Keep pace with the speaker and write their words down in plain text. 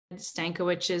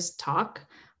Stankowich's talk.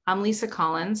 I'm Lisa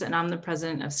Collins, and I'm the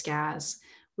president of Scas.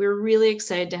 We're really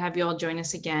excited to have you all join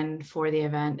us again for the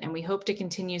event, and we hope to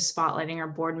continue spotlighting our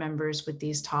board members with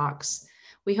these talks.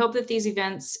 We hope that these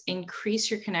events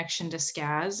increase your connection to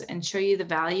Scas and show you the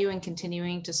value in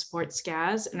continuing to support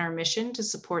Scas and our mission to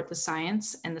support the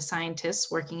science and the scientists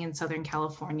working in Southern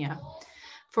California.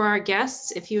 For our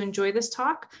guests, if you enjoy this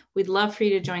talk, we'd love for you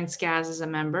to join Scas as a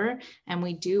member, and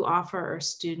we do offer our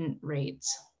student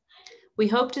rates. We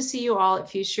hope to see you all at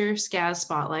future Scas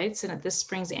Spotlights and at this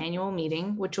spring's annual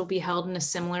meeting, which will be held in a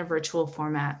similar virtual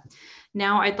format.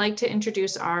 Now I'd like to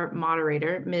introduce our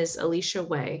moderator, Ms. Alicia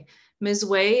Way. Ms.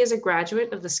 Way is a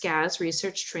graduate of the Scas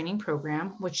Research Training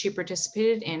Program, which she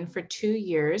participated in for 2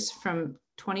 years from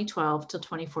 2012 to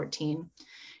 2014.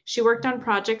 She worked on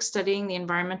projects studying the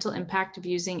environmental impact of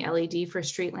using LED for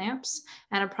street lamps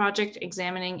and a project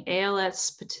examining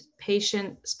ALS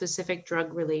patient-specific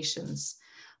drug relations.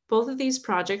 Both of these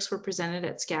projects were presented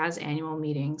at Scas annual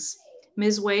meetings.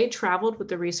 Ms. Way traveled with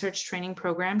the Research Training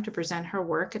Program to present her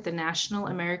work at the National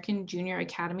American Junior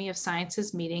Academy of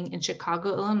Sciences meeting in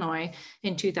Chicago, Illinois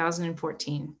in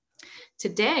 2014.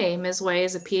 Today, Ms. Way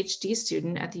is a PhD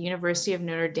student at the University of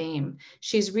Notre Dame.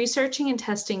 She's researching and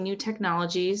testing new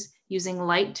technologies using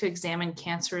light to examine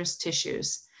cancerous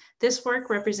tissues. This work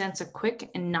represents a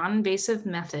quick and non-invasive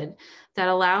method that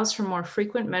allows for more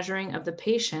frequent measuring of the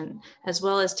patient, as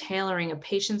well as tailoring a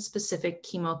patient-specific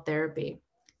chemotherapy.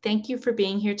 Thank you for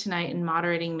being here tonight and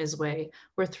moderating, Ms. Way.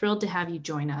 We're thrilled to have you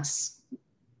join us.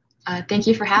 Thank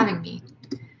you for having me.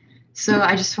 So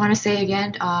I just want to say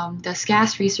again, the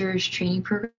Scas Research Training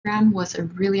Program was a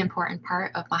really important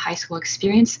part of my high school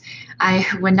experience. I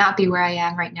would not be where I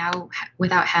am right now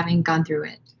without having gone through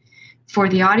it. For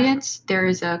the audience, there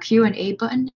is a Q&A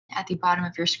button at the bottom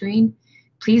of your screen.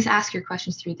 Please ask your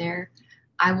questions through there.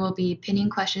 I will be pinning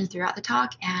questions throughout the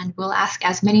talk, and we'll ask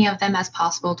as many of them as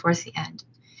possible towards the end.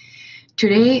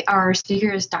 Today, our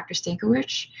speaker is Dr.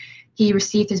 Stankowich. He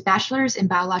received his bachelor's in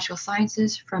biological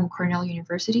sciences from Cornell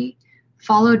University,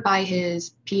 followed by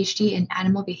his PhD in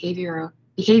animal behavior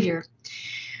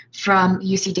from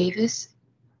UC Davis.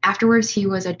 Afterwards, he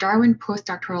was a Darwin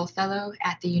postdoctoral fellow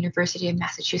at the University of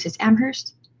Massachusetts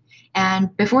Amherst.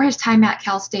 And before his time at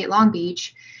Cal State Long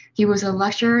Beach, he was a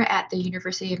lecturer at the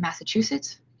University of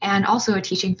Massachusetts and also a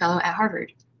teaching fellow at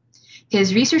Harvard.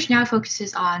 His research now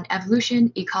focuses on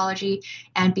evolution, ecology,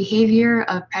 and behavior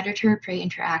of predator-prey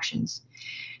interactions.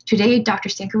 Today, Dr.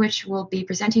 Stankowich will be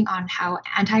presenting on how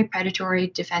anti-predatory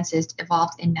defenses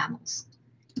evolved in mammals.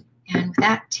 And with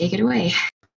that, take it away.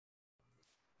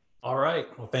 All right.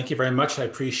 Well, thank you very much. I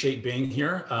appreciate being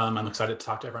here. I'm excited to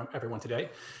talk to everyone today.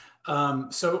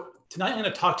 So tonight, I'm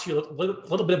going to talk to you a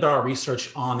little bit about our research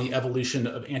on the evolution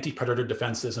of anti-predator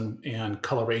defenses and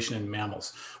coloration in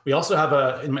mammals. We also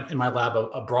have in my lab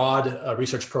a broad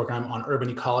research program on urban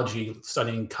ecology,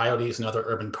 studying coyotes and other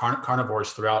urban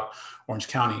carnivores throughout Orange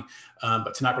County.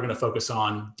 But tonight, we're going to focus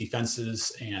on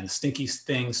defenses and stinky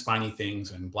things, spiny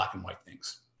things, and black and white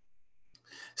things.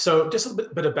 So just a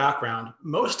bit of background,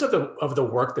 most of the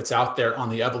work that's out there on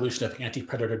the evolution of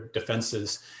anti-predator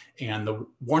defenses and the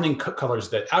warning colors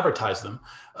that advertise them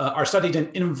are studied in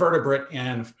invertebrate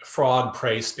and frog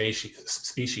prey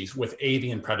species with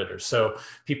avian predators. So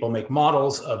people make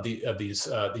models of these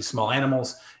small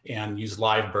animals and use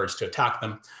live birds to attack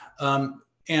them.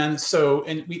 And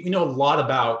we know a lot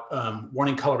about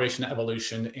warning coloration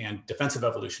evolution and defensive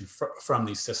evolution from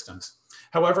these systems.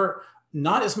 However,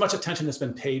 not as much attention has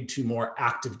been paid to more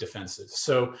active defenses.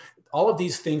 So all of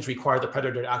these things require the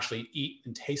predator to actually eat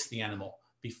and taste the animal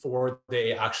before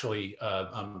they actually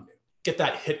get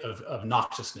that hit of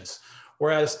noxiousness.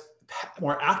 Whereas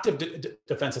more active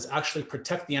defenses actually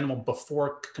protect the animal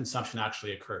before consumption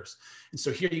actually occurs. And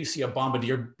so here you see a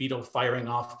bombardier beetle firing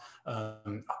off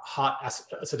hot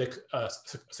acidic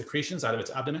secretions out of its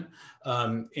abdomen,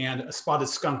 and a spotted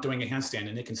skunk doing a handstand,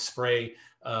 and it can spray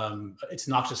its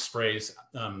noxious sprays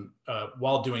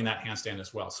while doing that handstand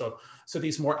as well. So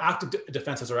these more active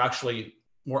defenses are actually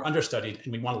more understudied,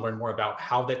 and we want to learn more about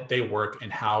how they work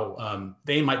and how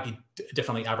they might be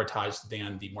differently advertised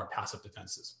than the more passive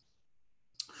defenses.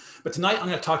 But tonight I'm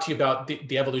going to talk to you about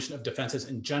the evolution of defenses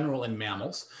in general in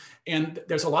mammals. And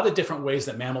there's a lot of different ways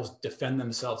that mammals defend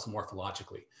themselves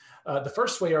morphologically. The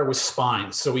first way are with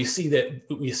spines. So we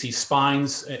see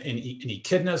spines in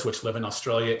echidnas, which live in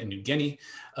Australia and New Guinea.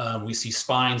 We see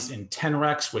spines in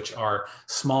tenrecs, which are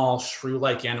small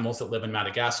shrew-like animals that live in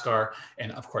Madagascar,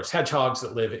 and of course hedgehogs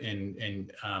that live in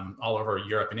all over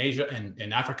Europe and Asia and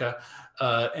in Africa.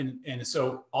 And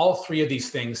so all three of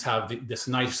these things have these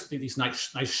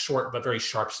nice short but very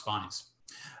sharp spines.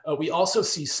 We also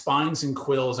see spines and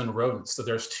quills in rodents. So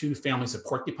there's two families of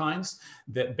porcupines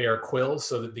that bear quills.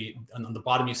 So that on the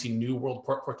bottom you see New World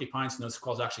porcupines, and those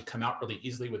quills actually come out really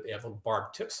easily they have little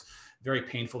barbed tips. Very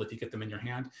painful if you get them in your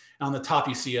hand. And on the top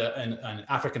you see an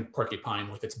African porcupine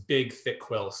with its big, thick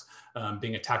quills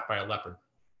being attacked by a leopard.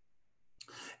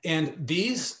 And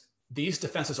these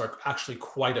defenses are actually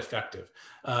quite effective.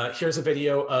 Here's a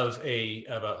video of a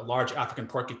large African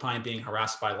porcupine being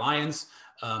harassed by lions.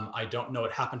 I don't know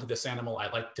what happened to this animal. I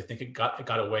like to think it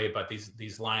got away, but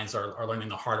these lions are learning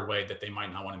the hard way that they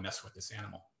might not want to mess with this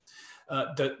animal.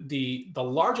 The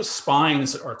largest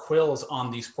spines or quills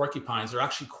on these porcupines are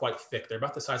actually quite thick. They're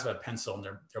about the size of a pencil, and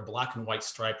they're black and white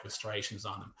striped with striations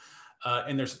on them.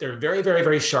 And they're very, very,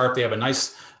 very sharp. They have a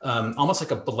nice, almost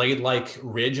like a blade-like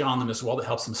ridge on them as well that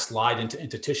helps them slide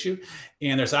into tissue.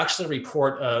 And there's actually a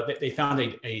report that they found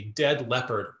a dead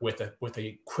leopard with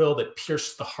a quill that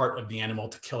pierced the heart of the animal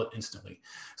to kill it instantly.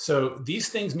 So these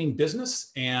things mean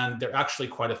business, and they're actually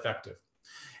quite effective.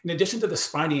 In addition to the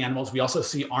spiny animals, we also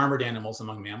see armored animals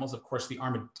among mammals. Of course, the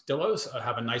armadillos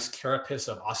have a nice carapace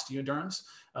of osteoderms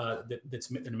that's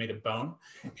made of bone.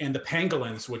 And the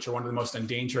pangolins, which are one of the most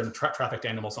endangered and trafficked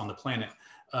animals on the planet,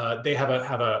 they have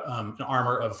an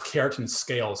armor of keratin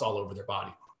scales all over their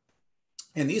body.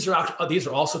 And these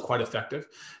are also quite effective.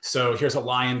 So here's a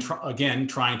lion, again,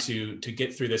 trying to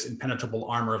get through this impenetrable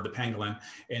armor of the pangolin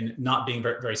and not being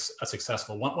very, very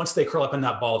successful. Once they curl up in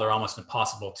that ball, they're almost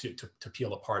impossible to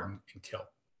peel apart and kill.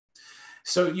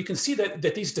 So you can see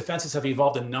that these defenses have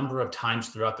evolved a number of times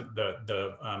throughout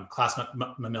the class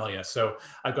Mammalia. So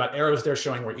I've got arrows there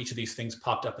showing where each of these things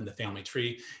popped up in the family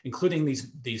tree, including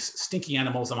these stinky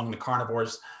animals among the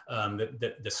carnivores,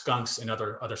 the skunks and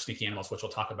other stinky animals, which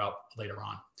we'll talk about later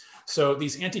on. So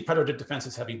these anti-predator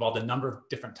defenses have evolved a number of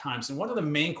different times. And one of the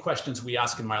main questions we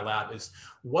ask in my lab is,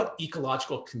 what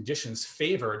ecological conditions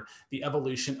favored the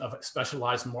evolution of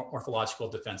specialized morphological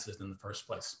defenses in the first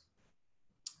place?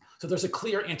 So there's a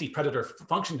clear anti-predator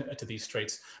function to these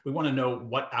traits. We want to know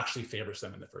what actually favors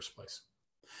them in the first place.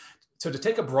 So to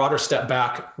take a broader step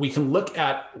back, we can look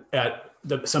at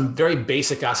some very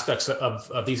basic aspects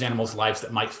of these animals' lives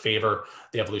that might favor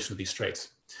the evolution of these traits.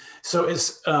 So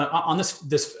on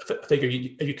this figure,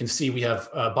 you can see we have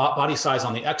body size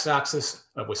on the x-axis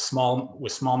with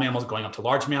small mammals going up to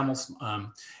large mammals,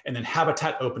 and then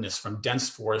habitat openness from dense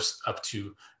forests up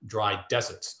to dry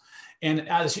deserts. And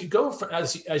as you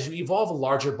evolve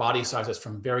larger body sizes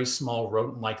from very small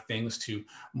rodent-like things to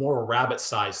more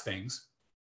rabbit-sized things,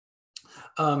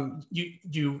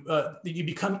 you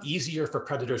become easier for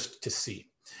predators to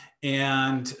see.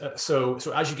 And so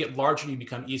as you get larger, you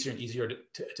become easier and easier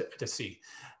to see.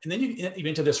 And then you get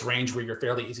into this range where you're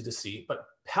fairly easy to see, but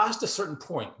past a certain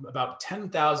point, about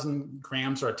 10,000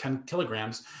 grams or 10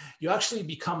 kilograms, you actually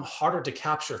become harder to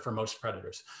capture for most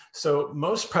predators. So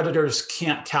most predators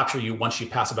can't capture you once you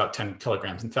pass about 10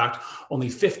 kilograms. In fact, only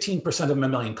 15% of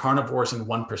mammalian carnivores and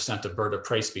 1% of bird of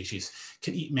prey species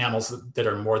can eat mammals that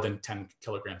are more than 10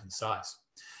 kilograms in size.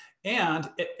 And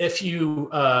if you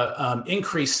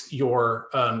increase your,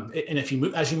 and if you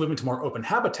move, as you move into more open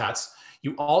habitats,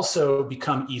 you also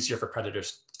become easier for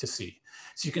predators to see.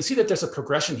 So you can see that there's a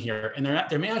progression here, and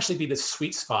there may actually be this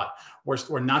sweet spot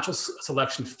where natural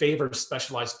selection favors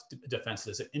specialized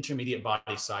defenses at intermediate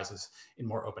body sizes in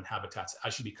more open habitats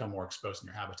as you become more exposed in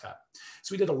your habitat.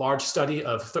 So we did a large study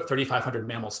of 3,500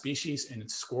 mammal species and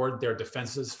scored their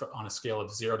defenses on a scale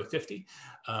of 0 to 50,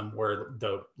 where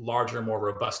the larger, more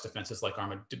robust defenses like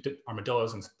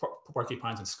armadillos and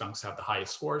porcupines and skunks have the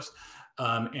highest scores.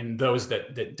 And those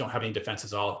that don't have any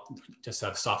defenses at all, just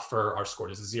have soft fur, are scored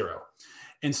as 0.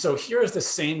 And so here is the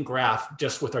same graph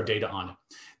just with our data on it.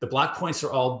 The black points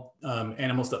are all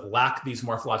animals that lack these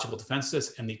morphological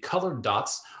defenses, and the colored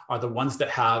dots are the ones that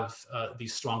have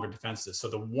these stronger defenses. So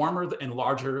the warmer and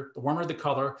larger, the warmer the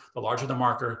color, the larger the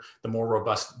marker, the more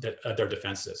robust their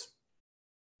defense is.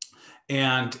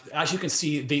 And as you can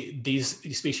see, these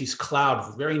species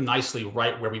cloud very nicely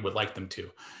right where we would like them to.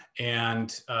 And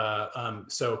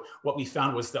so what we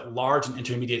found was that large and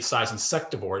intermediate size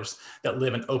insectivores that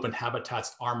live in open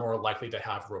habitats are more likely to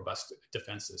have robust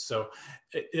defenses. So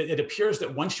it appears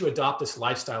that once you adopt this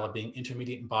lifestyle of being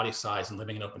intermediate in body size and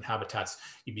living in open habitats,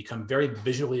 you become very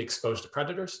visually exposed to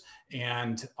predators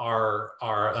and are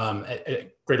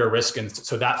at greater risk. And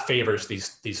so that favors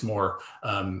these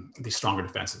stronger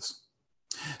defenses.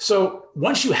 So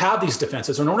once you have these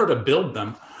defenses, in order to build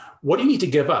them, what do you need to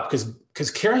give up? Because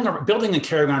building and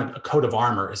carrying on a coat of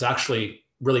armor is actually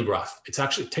really rough. It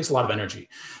takes a lot of energy.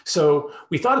 So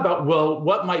we thought about, well,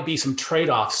 what might be some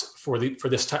trade-offs for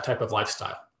this type of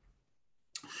lifestyle?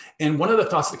 And one of the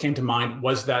thoughts that came to mind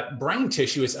was that brain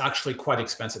tissue is actually quite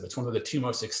expensive. It's one of the two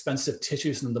most expensive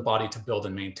tissues in the body to build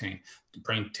and maintain,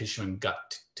 brain tissue and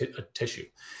gut tissue.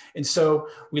 And so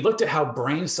we looked at how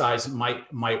brain size might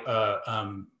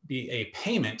be a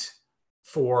payment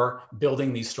for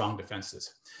building these strong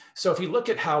defenses. So if you look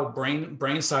at how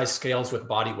brain size scales with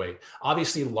body weight,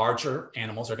 obviously larger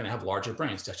animals are going to have larger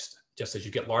brains. Just as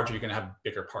you get larger, you're going to have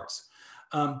bigger parts.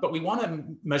 But we want to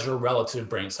measure relative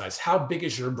brain size. How big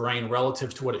is your brain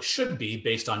relative to what it should be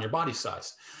based on your body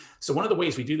size? So one of the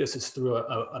ways we do this is through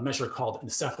a measure called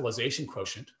encephalization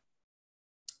quotient.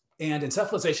 And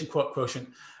encephalization quotient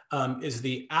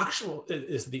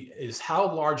is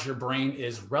how large your brain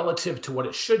is relative to what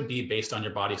it should be based on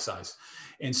your body size.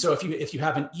 And so if you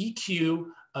have an EQ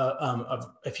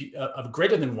of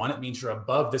greater than 1, it means you're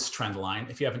above this trend line.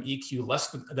 If you have an EQ less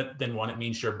than 1, it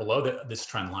means you're below this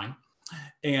trend line.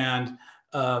 And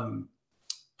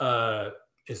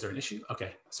is there an issue?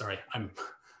 Okay, sorry, I'm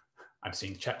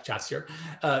seeing chats here.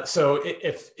 So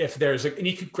if there's an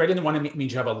EQ greater than 1, it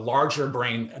means you have a larger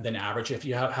brain than average. If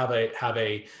you have an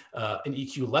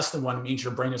EQ less than 1, it means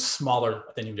your brain is smaller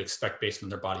than you would expect based on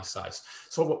their body size.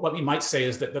 So what we might say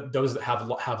is that those that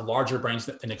have larger brains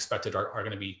than expected are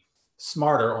going to be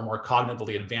smarter or more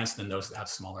cognitively advanced than those that have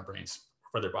smaller brains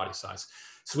for their body size.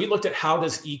 So we looked at how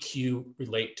does EQ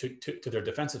relate to their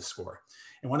defensive score.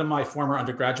 And one of my former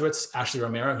undergraduates, Ashley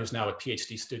Romero, who's now a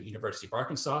PhD student at University of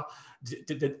Arkansas,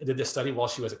 did this study while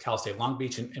she was at Cal State Long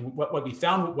Beach. And what we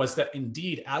found was that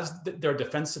indeed, as their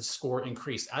defensive score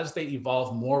increased, as they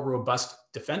evolve more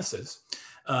robust defenses,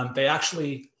 they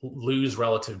actually lose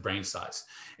relative brain size.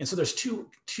 And so there's two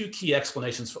key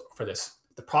explanations for this.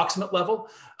 The proximate level,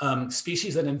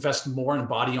 species that invest more in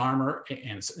body armor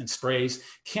and sprays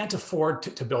can't afford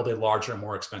to build a larger,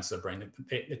 more expensive brain.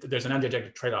 There's an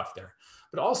undirected trade-off there.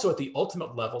 But also at the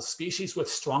ultimate level, species with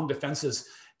strong defenses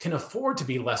can afford to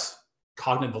be less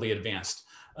cognitively advanced.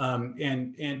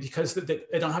 And because they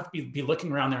don't have to be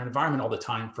looking around their environment all the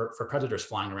time for predators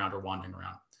flying around or wandering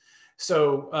around.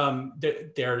 So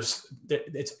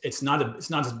it's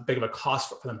not as big of a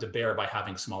cost for them to bear by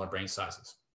having smaller brain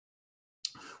sizes.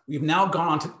 We've now gone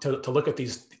on to look at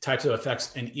these types of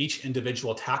effects in each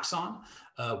individual taxon,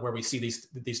 where we see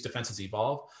these defenses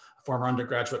evolve. Former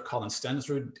undergraduate Colin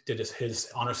Stensrud did his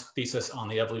honors thesis on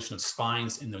the evolution of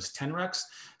spines in those tenrecs.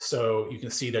 So you can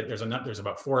see that there's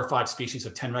about 4 or 5 species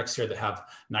of tenrecs here that have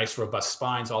nice, robust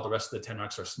spines. All the rest of the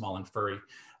tenrecs are small and furry.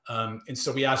 And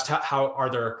so we asked,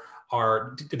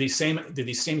 do these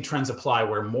same trends apply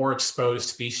where more exposed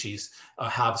species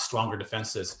have stronger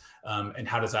defenses, and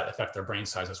how does that affect their brain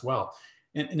size as well?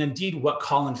 And indeed, what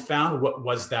Colin found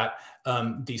was that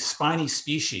the spiny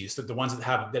species, the ones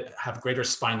that have greater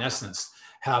spinescence,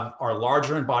 are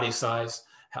larger in body size,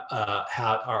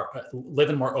 live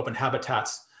in more open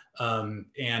habitats,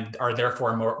 and are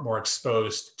therefore more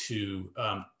exposed to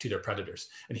their predators.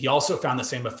 And he also found the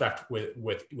same effect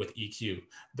with EQ.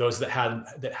 Those that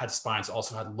had spines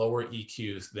also had lower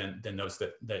EQs than those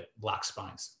that lack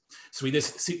spines. So we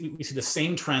see the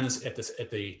same trends in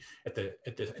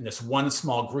this one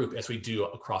small group as we do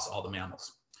across all the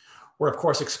mammals. We're of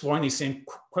course exploring the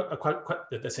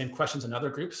same questions in other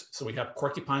groups. So we have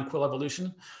porcupine quill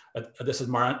evolution. This is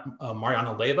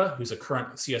Mariana Leyva, who's a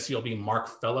current CSULB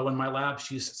Mark Fellow in my lab.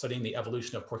 She's studying the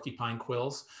evolution of porcupine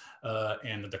quills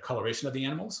and the coloration of the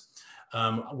animals.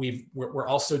 We're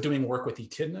also doing work with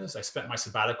echidnas. I spent my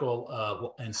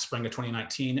sabbatical in spring of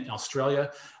 2019 in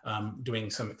Australia doing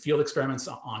some field experiments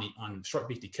on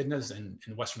short-beaked echidnas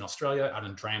in Western Australia, out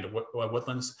in Durand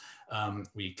woodlands.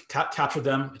 We captured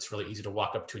them. It's really easy to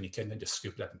walk up to an echidna, just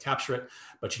scoop it up and capture it,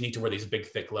 but you need to wear these big,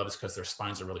 thick gloves because their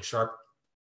spines are really sharp.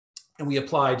 And we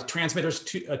applied transmitters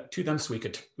to them so we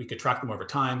could track them over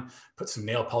time, put some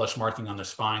nail polish marking on their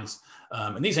spines.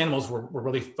 And these animals were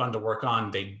really fun to work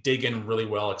on. They dig in really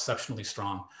well, exceptionally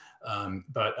strong.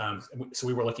 So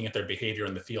we were looking at their behavior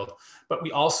in the field, but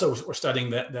we also were studying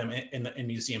them in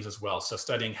museums as well. So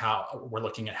we're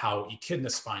looking at how echidna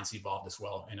spines evolved as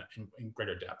well in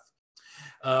greater depth.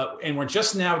 And we're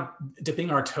just now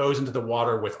dipping our toes into the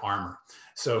water with armor.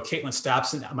 So Caitlin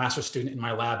Stapson, a master's student in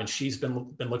my lab, and she's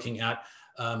been looking at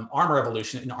armor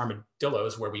evolution in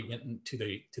armadillos, where we went to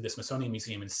the Smithsonian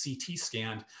Museum and CT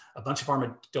scanned a bunch of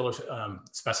armadillo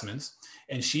specimens.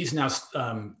 And she's now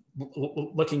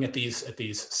looking at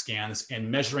these scans and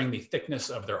measuring the thickness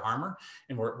of their armor.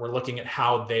 And we're looking at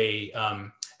how these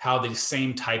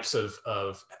same types of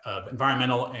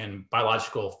environmental and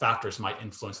biological factors might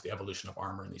influence the evolution of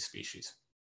armor in these species.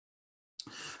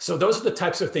 So those are the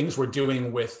types of things we're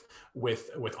doing with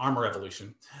armor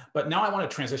evolution. But now I want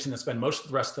to transition and spend most of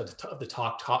the rest of the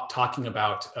talk talking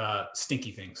about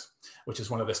stinky things, which is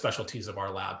one of the specialties of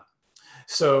our lab.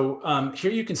 So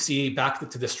here you can see, back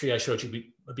to this tree I showed you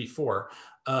before,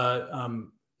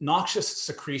 noxious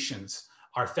secretions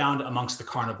are found amongst the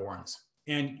carnivores.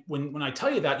 And when I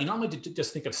tell you that, you normally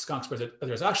just think of skunks, but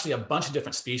there's actually a bunch of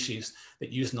different species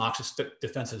that use noxious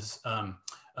defenses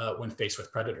when faced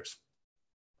with predators.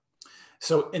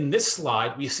 So in this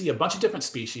slide, we see a bunch of different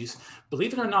species.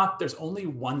 Believe it or not, there's only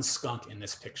one skunk in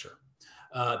this picture.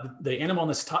 The animal on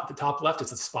the top left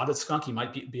is a spotted skunk you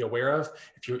might be aware of.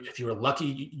 If you were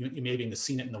lucky, you may have even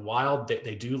seen it in the wild.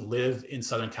 They do live in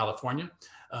Southern California,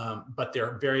 but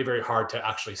they're very, very hard to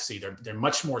actually see. They're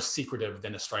much more secretive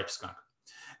than a striped skunk.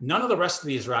 None of the rest of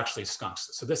these are actually skunks.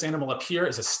 So this animal up here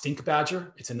is a stink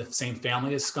badger. It's in the same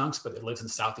family as skunks, but it lives in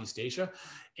Southeast Asia.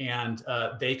 And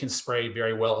they can spray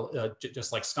very well,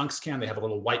 just like skunks can. They have a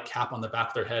little white cap on the back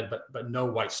of their head, but no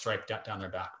white stripe down their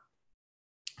back.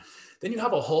 Then you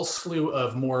have a whole slew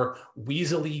of more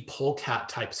weaselly polecat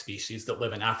type species that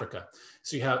live in Africa.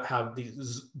 So you have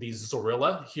these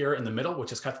Zorilla here in the middle,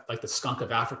 which is kind of like the skunk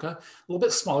of Africa, a little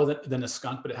bit smaller than a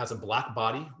skunk, but it has a black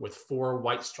body with 4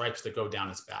 white stripes that go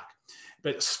down its back.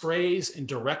 But it sprays and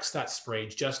directs that spray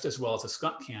just as well as a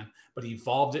skunk can, but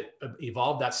evolved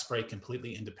that spray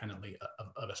completely independently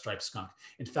of a striped skunk.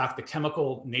 In fact, the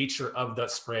chemical nature of that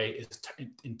spray is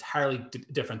entirely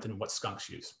different than what skunks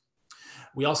use.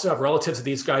 We also have relatives of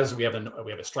these guys. We have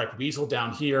a striped weasel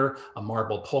down here, a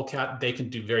marbled polecat. They can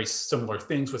do very similar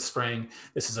things with spraying.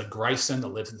 This is a grison that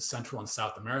lives in Central and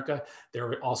South America.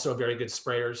 They're also very good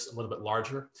sprayers, a little bit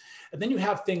larger. And then you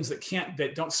have things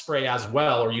that don't spray as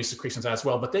well or use secretions as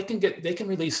well, but they can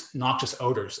release noxious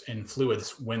odors and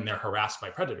fluids when they're harassed by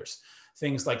predators.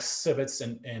 Things like civets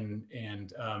and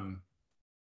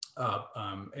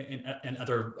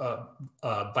other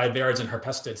vivarids and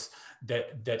herpestids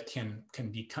that can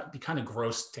be kind of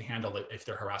gross to handle if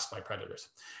they're harassed by predators.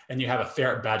 And you have a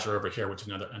ferret badger over here, which is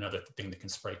another thing that can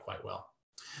spray quite well.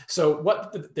 So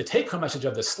what the take-home message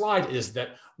of this slide is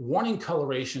that warning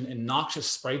coloration and noxious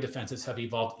spray defenses have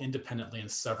evolved independently in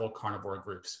several carnivore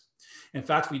groups. In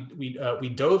fact, we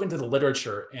dove into the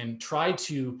literature and tried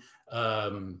to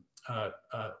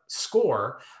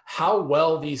score how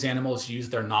well these animals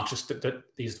use noxious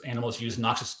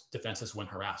defenses when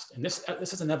harassed. And this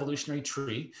is an evolutionary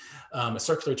tree, a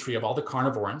circular tree of all the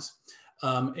carnivores.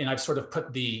 And I've sort of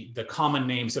put the common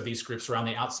names of these groups around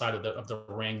the outside of the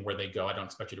ring where they go. I don't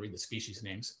expect you to read the species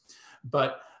names,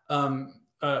 but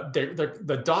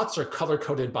the dots are color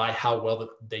coded by how well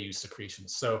they use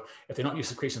secretions. So if they don't use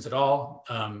secretions at all,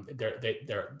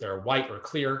 they're white or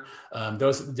clear.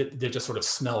 Those that just sort of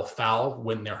smell foul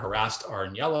when they're harassed are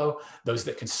in yellow. Those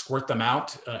that can squirt them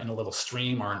out in a little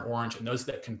stream are in orange, and those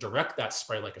that can direct that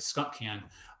spray like a skunk can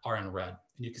are in red.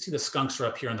 And you can see the skunks are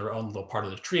up here in their own little part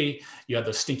of the tree. You have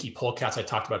those stinky polecats I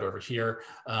talked about over here.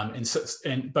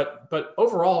 But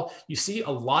overall, you see a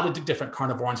lot of different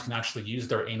carnivores can actually use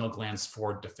their anal glands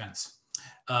for defense.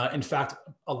 In fact,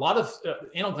 a lot of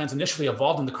anal glands initially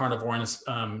evolved in the carnivores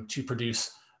to produce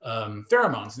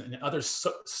pheromones and other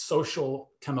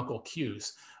social chemical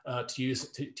cues to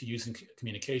use in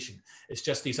communication. It's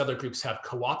just these other groups have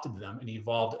co-opted them and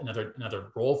evolved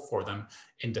another role for them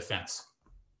in defense.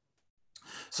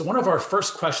 So one of our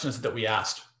first questions that we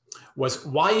asked was,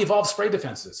 why evolve spray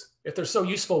defenses? If they're so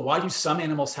useful, why do some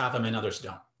animals have them and others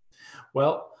don't?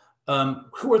 Well,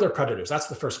 who are their predators? That's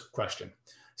the first question.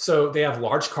 So they have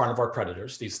large carnivore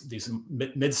predators. These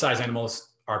mid-sized animals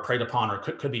are preyed upon or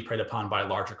could be preyed upon by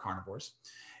larger carnivores.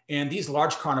 And these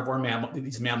large carnivore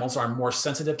mammals are more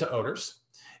sensitive to odors,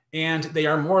 and they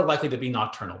are more likely to be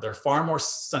nocturnal. They're far more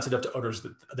sensitive to odors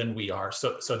than we are.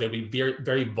 So they'd be very,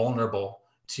 very vulnerable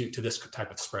to this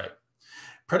type of spray.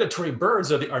 Predatory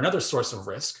birds are another source of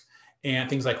risk, and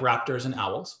things like raptors and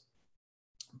owls.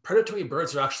 Predatory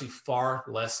birds are actually far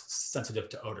less sensitive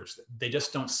to odors. They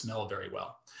just don't smell very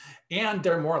well. And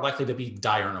they're more likely to be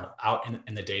diurnal, out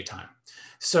in the daytime.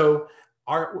 So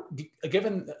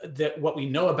given that what we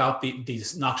know about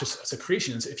these noxious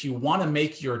secretions, if you want to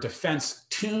make your defense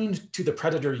tuned to the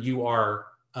predator you are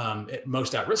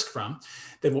most at risk from,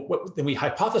 then we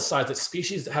hypothesize that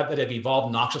species that have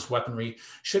evolved noxious weaponry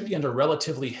should be under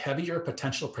relatively heavier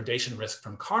potential predation risk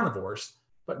from carnivores,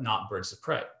 but not birds of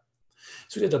prey.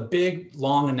 So we did a big,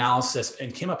 long analysis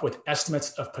and came up with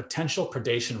estimates of potential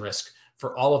predation risk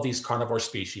for all of these carnivore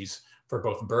species for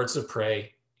both birds of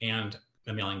prey and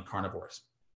mammalian carnivores.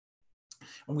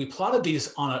 When we plotted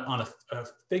these on a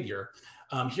figure,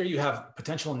 Here you have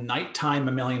potential nighttime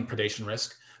mammalian predation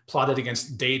risk plotted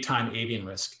against daytime avian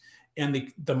risk.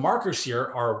 And the markers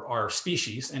here are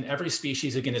species, and every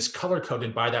species, again, is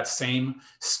color-coded by that same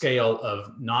scale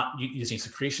of not using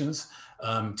secretions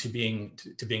to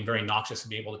being very noxious and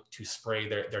be able to spray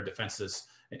their defenses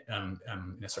in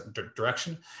a certain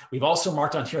direction. We've also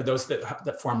marked on here those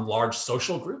that form large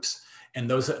social groups and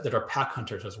those that are pack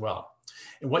hunters as well.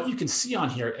 And what you can see on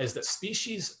here is that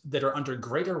species that are under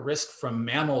greater risk from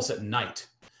mammals at night,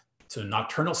 so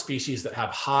nocturnal species that have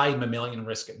high mammalian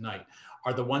risk at night,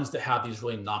 are the ones that have these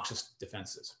really noxious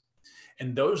defenses.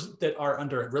 And those that are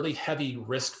under really heavy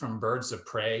risk from birds of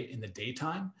prey in the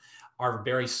daytime are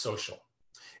very social.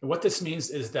 And what this means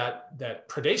is that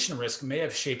predation risk may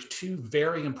have shaped two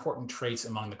very important traits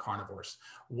among the carnivores.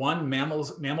 One, mammal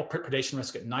predation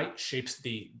risk at night favors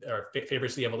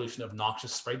the evolution of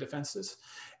noxious spray defenses.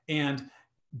 And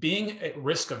being at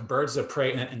risk of birds of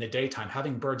prey in the daytime,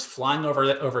 having birds flying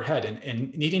overhead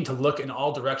and needing to look in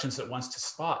all directions at once to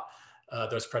spot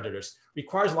those predators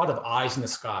requires a lot of eyes in the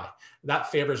sky.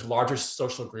 That favors larger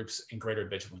social groups and greater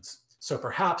vigilance. So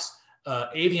perhaps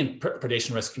avian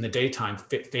predation risk in the daytime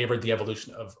favored the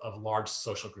evolution of large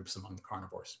social groups among the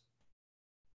carnivores.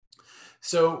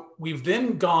 So we've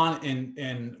then gone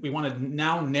and we want to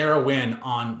now narrow in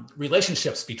on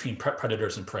relationships between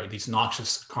predators and prey, these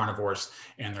noxious carnivores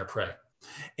and their prey.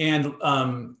 And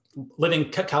living in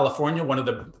California, one of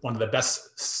the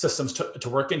best systems to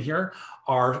work in here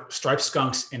are striped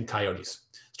skunks and coyotes.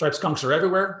 Striped skunks are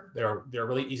everywhere. They're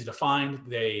really easy to find.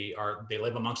 They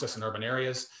live amongst us in urban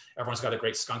areas. Everyone's got a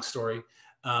great skunk story.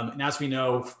 And as we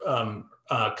know,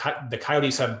 the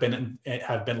coyotes have been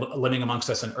living amongst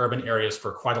us in urban areas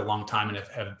for quite a long time and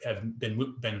have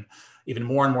been even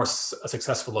more and more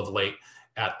successful of late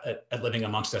at living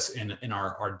amongst us in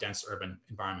our dense urban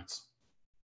environments.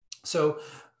 So,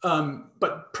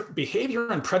 but behavior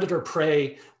and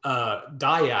predator-prey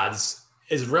dyads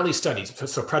is rarely studied.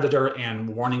 So predator and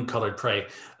warning colored prey,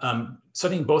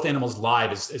 studying both animals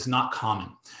live is not common.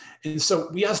 And so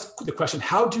we asked the question,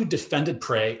 how do defended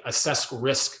prey assess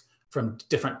risk from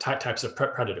different types of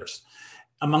predators?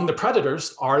 Among the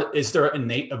predators, is there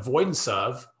innate avoidance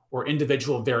of or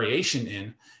individual variation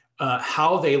in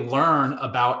how they learn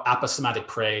about aposematic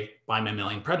prey by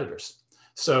mammalian predators?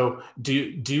 So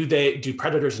do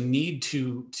predators need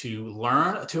to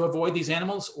learn to avoid these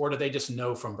animals, or do they just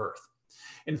know from birth?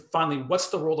 And finally, what's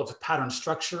the role of pattern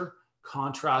structure,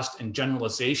 contrast, and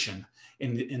generalization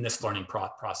in this learning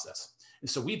process? And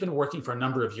so we've been working for a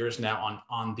number of years now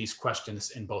on these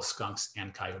questions in both skunks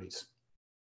and coyotes.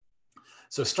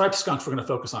 So striped skunks we're going to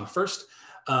focus on first.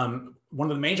 One of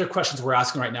the major questions we're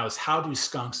asking right now is, how do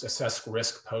skunks assess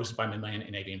risk posed by mammalian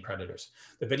and avian predators?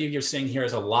 The video you're seeing here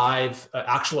is a live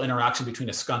actual interaction between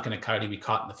a skunk and a coyote we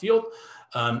caught in the field.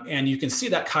 And you can see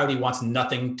that coyote wants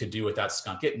nothing to do with that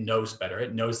skunk. It knows better.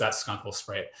 It knows that skunk will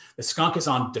spray it. The skunk is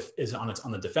on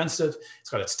the defensive. It's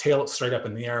got its tail straight up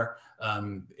in the air,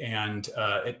 and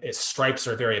its stripes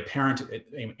are very apparent.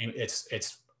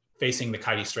 It's facing the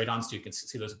coyote straight on, so you can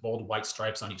see those bold white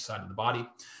stripes on each side of the body.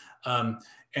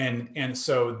 And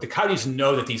so the coyotes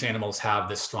know that these animals have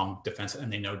this strong defense,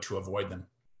 and they know to avoid them.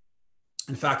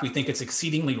 In fact, we think it's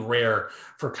exceedingly rare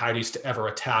for coyotes to ever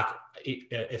attack,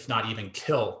 if not even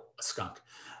kill, a skunk.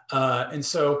 And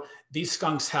so these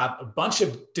skunks have a bunch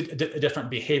of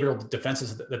different behavioral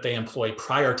defenses that they employ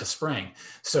prior to spraying.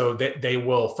 So they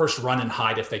will first run and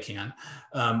hide if they can.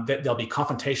 They'll be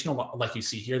confrontational, like you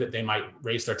see here, that they might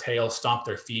raise their tail, stomp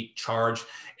their feet, charge,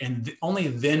 and only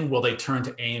then will they turn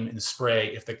to aim and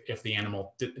spray if the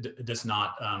animal does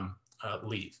not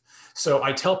leave. So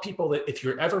I tell people that if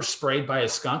you're ever sprayed by a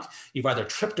skunk, you've either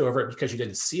tripped over it because you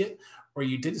didn't see it, or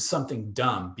you did something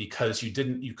dumb because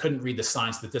you couldn't read the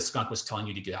signs that this skunk was telling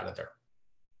you to get out of there.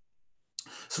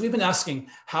 So we've been asking,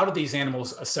 how do these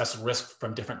animals assess risk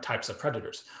from different types of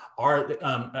predators?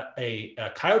 A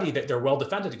coyote that they're well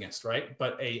defended against, right?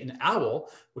 But an owl,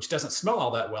 which doesn't smell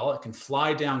all that well, it can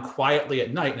fly down quietly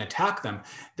at night and attack them.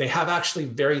 They have actually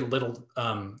very little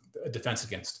defense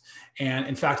against. And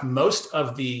in fact, most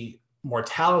of the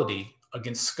mortality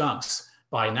against skunks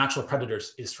by natural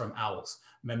predators is from owls.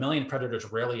 Mammalian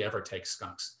predators rarely ever take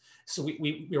skunks. So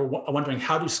we were wondering,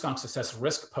 how do skunks assess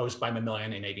risk posed by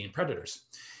mammalian and avian predators?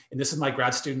 And this is my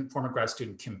former grad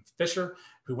student, Kim Fisher,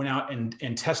 who went out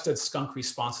and tested skunk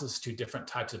responses to different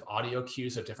types of audio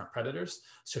cues of different predators.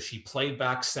 So she played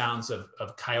back sounds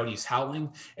of coyotes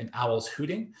howling and owls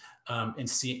hooting and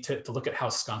to look at how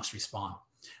skunks respond.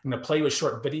 I'm going to play you a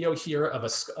short video here of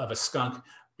a skunk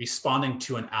responding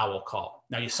to an owl call.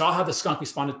 Now you saw how the skunk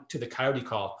responded to the coyote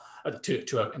call,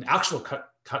 to an actual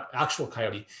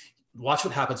coyote. watch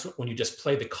what happens when you just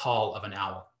play the call of an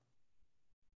owl.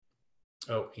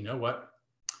 Oh, you know what?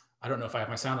 I don't know if I have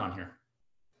my sound on here.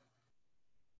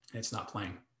 It's not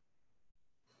playing.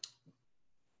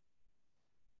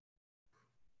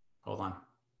 Hold on.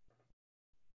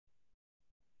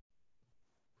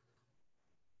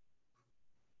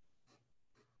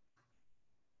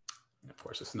 Of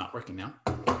course, it's not working now.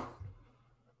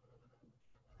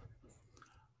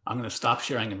 I'm going to stop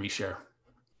sharing and reshare.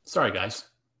 Sorry, guys.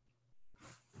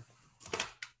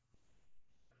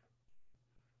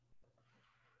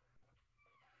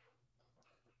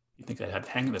 You think I'd have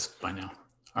to hang this by now.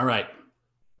 All right.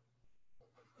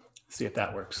 See if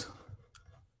that works.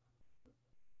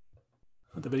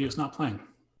 But the video's not playing.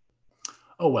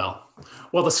 Oh, well.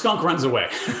 Well, the skunk runs away.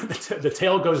 The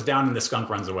tail goes down and the skunk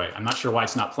runs away. I'm not sure why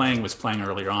it's not playing. It was playing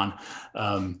earlier on.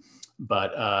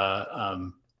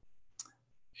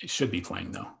 It should be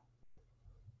playing though.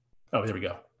 Oh, there we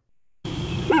go.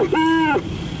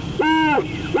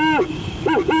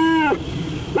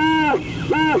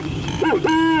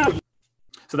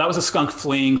 So that was a skunk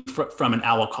fleeing from an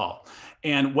owl call.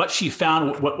 And what she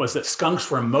found was that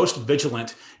skunks were most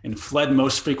vigilant and fled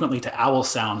most frequently to owl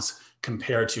sounds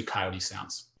compared to coyote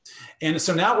sounds. And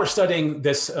so now we're studying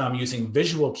this using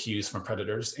visual cues from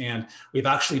predators. And we've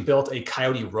actually built a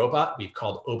coyote robot we've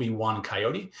called Obi-Wan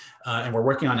Coyote. And we're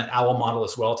working on an owl model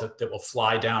as well that will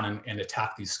fly down and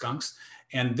attack these skunks.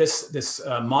 And this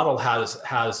model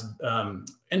has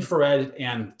infrared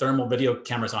and thermal video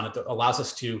cameras on it that allows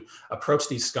us to approach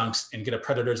these skunks and get a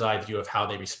predator's eye view of how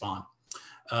they respond.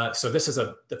 So this is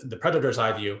the predator's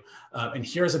eye view. And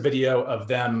here's a video of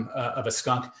them, of a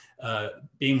skunk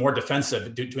being more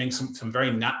defensive, doing some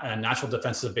very natural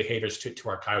defensive behaviors to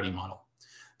our coyote model.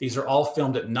 These are all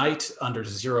filmed at night under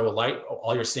zero light.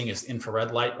 All you're seeing is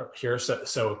infrared light here.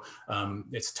 So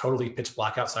it's totally pitch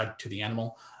black outside to the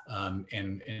animal.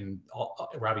 And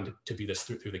we're having to view this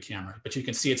through the camera. But you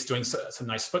can see it's doing some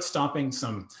nice foot stomping, it's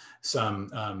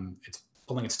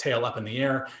pulling its tail up in the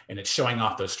air, and it's showing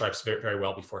off those stripes very, very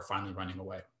well before finally running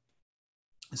away.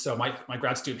 So my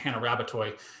grad student, Hannah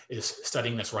Rabatoy, is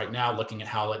studying this right now, looking at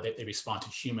how they respond to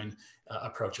human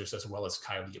approachers as well as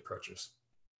coyote approachers.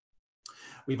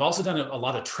 We've also done a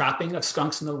lot of trapping of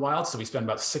skunks in the wild. So we spend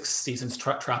about 6 seasons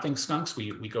trapping skunks.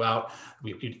 We go out,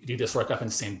 we do this work up in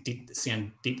San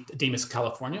Dimas,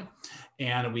 California,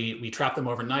 and we trap them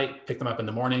overnight, pick them up in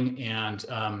the morning, and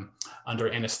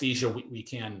under anesthesia, we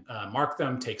can mark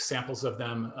them, take samples of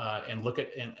them, and look at,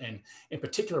 and in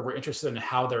particular, we're interested in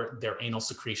how their anal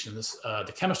secretions,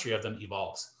 the chemistry of them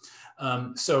evolves.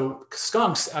 So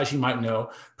skunks, as you might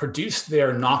know, produce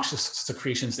their noxious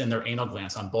secretions in their anal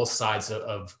glands on both sides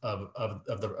of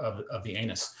the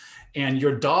anus. And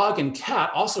your dog and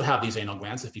cat also have these anal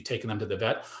glands if you've taken them to the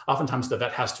vet. Oftentimes the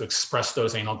vet has to express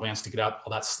those anal glands to get out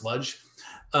all that sludge.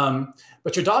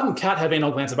 But your dog and cat have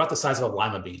anal glands about the size of a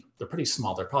lima bean. They're pretty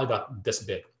small. They're probably about this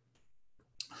big.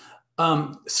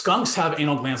 Skunks have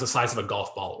anal glands the size of a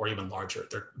golf ball or even larger.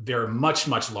 They're much,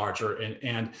 much larger.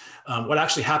 And what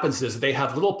actually happens is they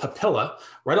have little papilla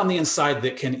right on the inside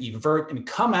that can evert and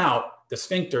come out the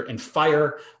sphincter and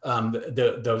fire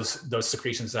those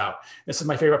secretions out. This is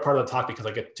my favorite part of the talk because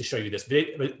I get to show you this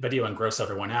video and gross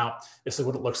everyone out. This is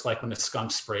what it looks like when a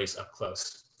skunk sprays up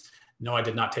close. No, I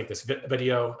did not take this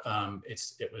video. I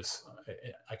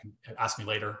can ask me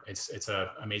later. It's an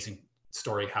amazing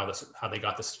story how they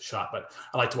got this shot, but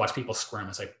I like to watch people squirm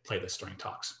as I play this during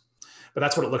talks. But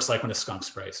that's what it looks like when a skunk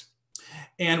sprays.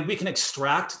 And we can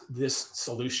extract this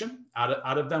solution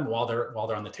out of them while they're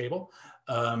on the table.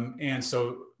 And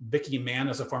so Vicki Mann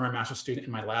is a former master's student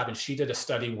in my lab, and she did a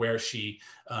study where she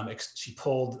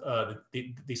pulled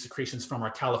these secretions from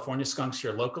our California skunks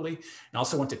here locally, and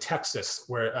also went to Texas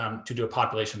where to do a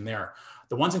population there.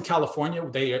 The ones in California,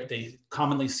 they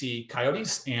commonly see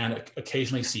coyotes and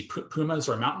occasionally see pumas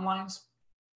or mountain lions.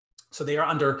 So they are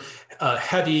under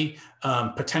heavy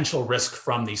potential risk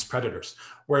from these predators.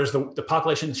 Whereas the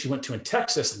population she went to in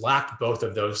Texas lacked both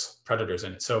of those predators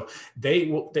in it. So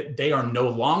they are no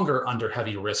longer under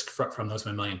heavy risk from those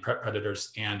mammalian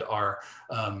predators, and are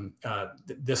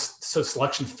so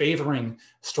selection favoring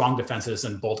strong defenses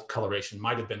and bold coloration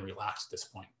might have been relaxed at this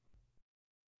point.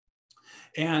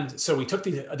 And so we took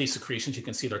these secretions. You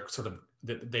can see they're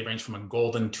they range from a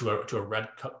golden to a red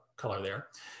color there.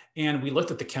 And we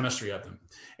looked at the chemistry of them.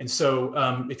 And so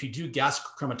if you do gas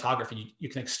chromatography, you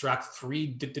can extract 3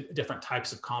 different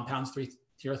types of compounds.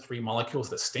 Here are 3 molecules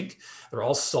that stink. They're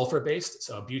all sulfur-based.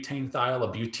 So a butanethiol, a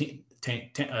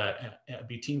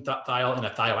butanethiol, and a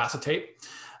thioacetate.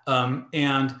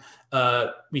 And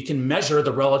we can measure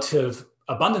the relative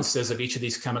abundances of each of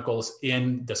these chemicals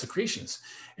in the secretions.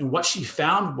 And what she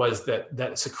found was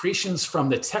that secretions from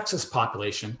the Texas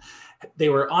population, they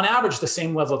were on average the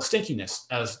same level of stinkiness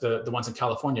as the ones in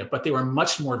California, but they were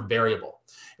much more variable.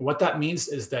 And what that means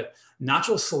is that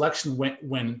natural selection,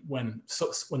 when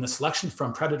the selection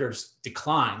from predators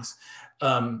declines,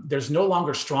 there's no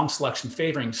longer strong selection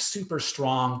favoring super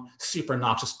strong, super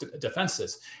noxious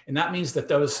defenses. And that means that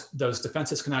those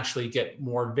defenses can actually get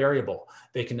more variable.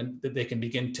 They can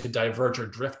begin to diverge or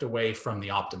drift away from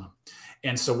the optimum.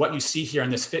 And so what you see here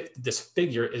in this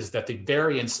figure is that the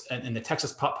variance in the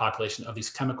Texas population of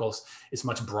these chemicals is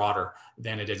much broader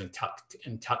than it is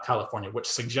in California, which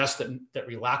suggests that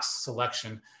relaxed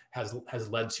selection has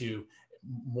led to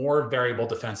more variable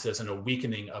defenses and a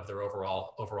weakening of their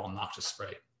overall noxious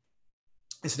spray.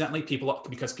 Incidentally,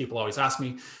 because people always ask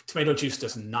me, tomato juice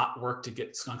does not work to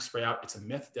get skunk spray out. It's a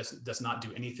myth. Does not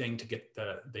do anything to get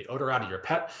the odor out of your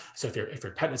pet. So if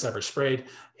your pet is ever sprayed,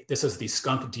 this is the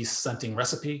skunk descenting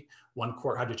recipe: 1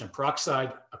 quart hydrogen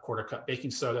peroxide, a 1/4 cup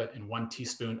baking soda, and 1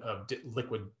 teaspoon of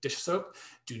liquid dish soap.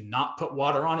 Do not put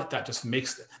water on it. That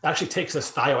actually takes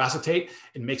this thioacetate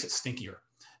and makes it stinkier.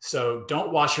 So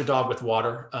don't wash your dog with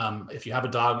water. If you have a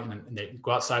dog and they go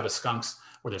outside with skunks,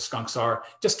 where their skunks are,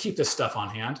 just keep this stuff on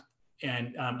hand.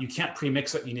 And you can't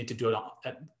pre-mix it. You need to do it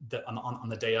on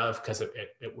the day of, because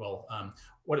it will,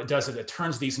 what it does is it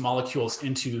turns these molecules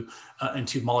into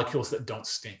molecules that don't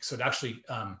stink. So it actually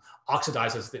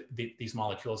oxidizes these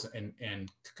molecules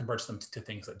and converts them to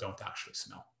things that don't actually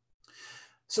smell.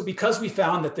 So because we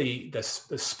found that the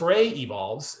spray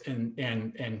evolves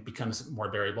and becomes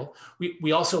more variable,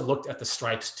 we also looked at the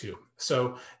stripes too.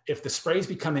 So if the spray is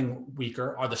becoming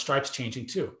weaker, are the stripes changing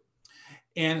too?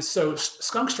 And so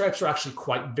skunk stripes are actually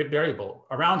quite variable.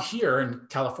 Around here in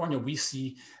California, we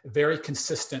see very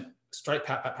consistent stripe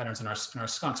patterns in our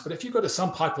skunks. But if you go to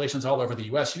some populations all over the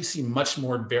US, you see much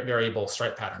more variable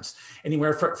stripe patterns,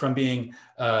 anywhere from being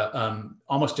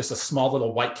almost just a small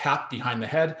little white cap behind the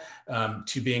head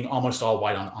to being almost all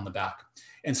white on the back.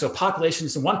 And so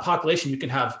populations, in one population, you can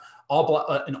have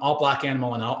an all black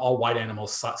animal and all white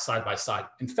animals side by side.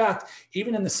 In fact,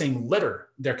 even in the same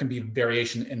litter, there can be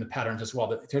variation in the patterns as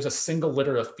well. There's a single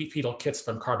litter of fetal kits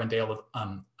from Carbondale,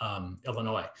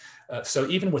 Illinois. So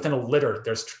even within a litter,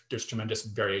 there's tremendous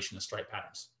variation in stripe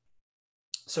patterns.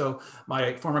 So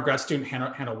my former grad student,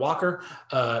 Hannah Walker,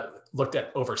 looked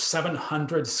at over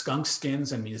 700 skunk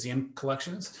skins and museum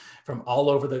collections from all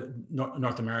over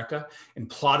North America and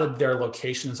plotted their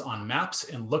locations on maps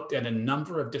and looked at a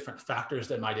number of different factors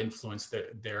that might influence the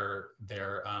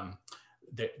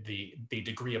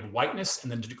degree of whiteness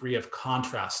and the degree of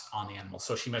contrast on the animal.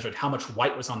 So she measured how much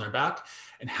white was on their back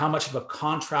and how much of a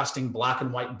contrasting black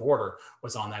and white border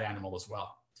was on that animal as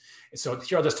well. So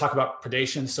here I'll just talk about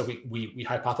predation. So we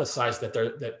hypothesized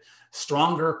that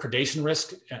stronger predation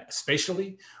risk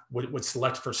spatially would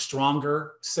select for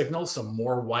stronger signals, so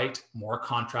more white, more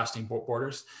contrasting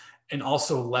borders, and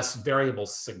also less variable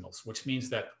signals, which means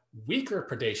that weaker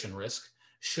predation risk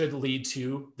should lead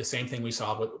to the same thing we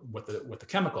saw with the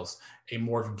chemicals, a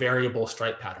more variable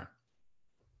stripe pattern.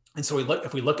 And so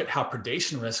if we look at how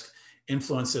predation risk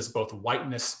influences both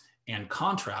whiteness and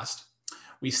contrast,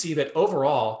 we see that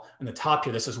overall, in the top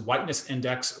here, this is whiteness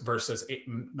index versus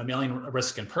mammalian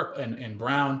risk in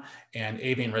brown and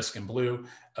avian risk in blue.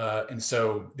 And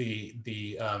so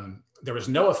there was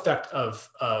no effect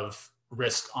of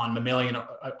risk on mammalian,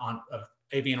 of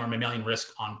avian or mammalian risk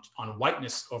on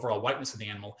whiteness, overall whiteness of the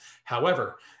animal.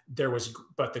 However,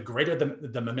 but the greater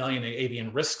the mammalian and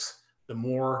avian risks, the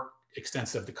more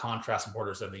extensive the contrast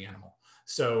borders of the animal.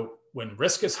 So when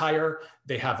risk is higher,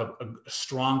 they have a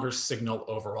stronger signal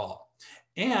overall.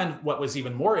 And what was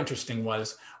even more interesting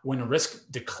was when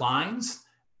risk declines,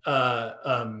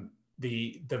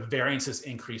 the variances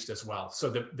increased as well.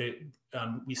 So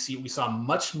we saw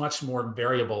much more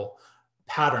variable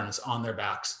patterns on their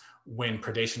backs when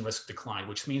predation risk declined,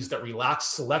 which means that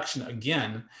relaxed selection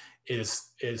again is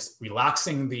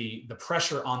relaxing the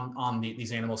pressure on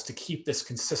these animals to keep this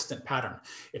consistent pattern.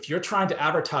 If you're trying to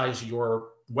advertise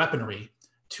your weaponry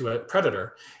to a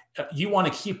predator, you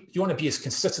want to be as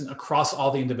consistent across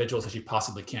all the individuals as you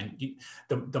possibly can.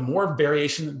 The more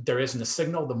variation there is in the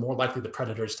signal, the more likely the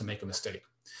predator is to make a mistake.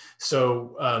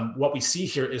 So what we see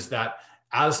here is that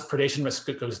as predation risk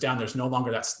goes down, there's no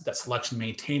longer that selection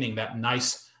maintaining that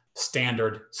nice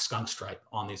standard skunk stripe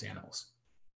on these animals.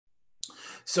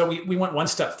 So we went one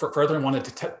step further and wanted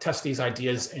to test these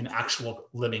ideas in actual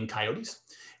living coyotes.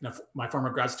 And my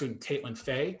former grad student, Caitlin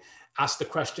Fay, asked the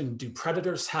question, do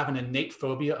predators have an innate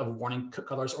phobia of warning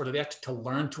colors, or do they have to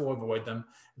learn to avoid them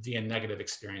via negative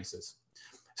experiences?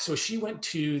 So she went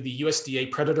to the USDA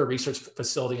Predator Research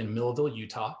Facility in Millville,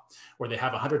 Utah, where they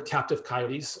have 100 captive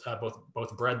coyotes,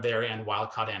 both bred there and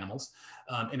wild-caught animals,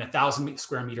 in 1,000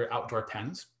 square meter outdoor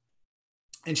pens.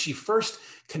 And she first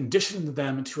conditioned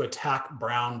them to attack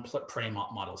brown prey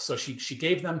models. So she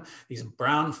gave them these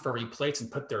brown furry plates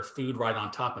and put their food right on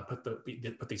top and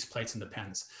put these plates in the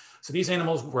pens. So these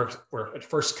animals were at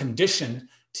first conditioned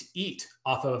to eat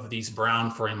off of these brown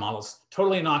furry models.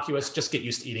 Totally innocuous, just get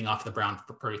used to eating off the brown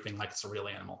furry thing like it's a real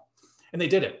animal. And they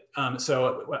did it.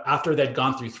 So after they'd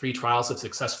gone through 3 trials of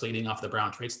successfully eating off the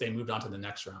brown traits, they moved on to the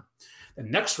next round. The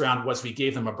next round was we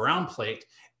gave them a brown plate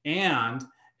and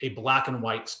a black and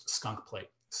white skunk plate.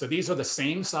 So these are the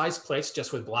same size plates,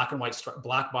 just with black and white,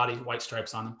 black body, white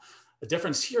stripes on them. The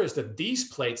difference here is that these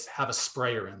plates have a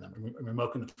sprayer in them, a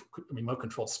remote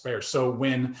controlled sprayer. So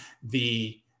when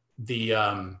the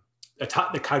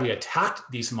coyote attacked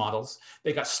these models,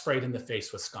 they got sprayed in the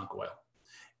face with skunk oil.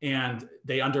 And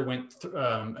they underwent,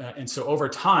 and so over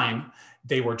time,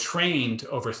 they were trained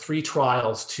over 3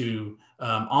 trials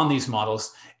on these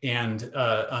models. And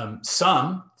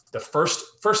some, the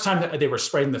first time that they were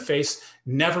sprayed in the face,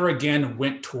 never again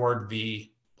went toward the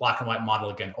black and white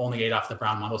model again, only ate off the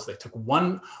brown models. They took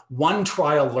one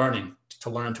trial learn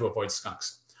to avoid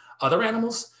skunks. Other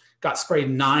animals got sprayed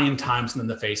 9 times in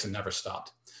the face and never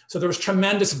stopped. So there was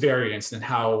tremendous variance in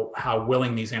how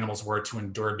willing these animals were to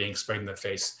endure being sprayed in the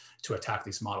face to attack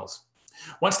these models.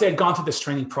 Once they had gone through this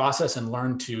training process and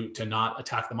learned to not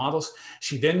attack the models,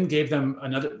 she then gave them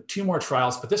 2 more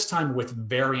trials, but this time with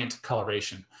variant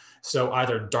coloration. So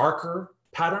either darker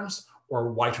patterns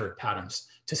or whiter patterns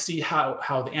to see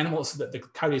how the animals, the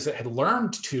coyotes that had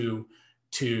learned to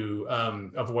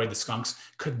avoid the skunks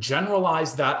could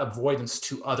generalize that avoidance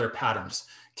to other patterns.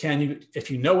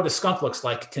 If you know what a skunk looks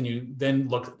like, can you then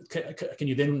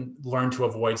learn to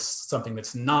avoid something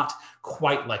that's not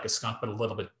quite like a skunk, but a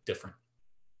little bit different?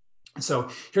 So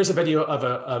here's a video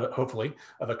hopefully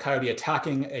of a coyote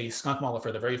attacking a skunk model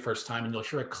for the very first time, and you'll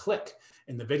hear a click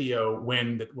in the video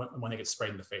when they get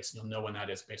sprayed in the face. You'll know when that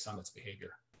is based on its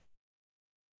behavior.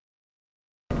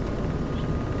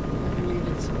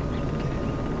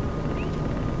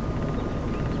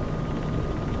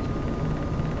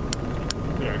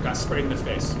 There, it got sprayed in the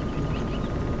face.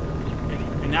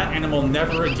 And that animal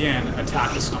never again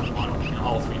attacked a skunk model in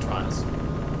all 3 trials.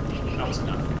 That was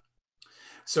enough.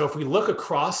 So if we look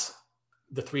across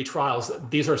the 3 trials,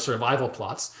 these are survival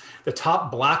plots. The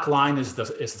top black line is the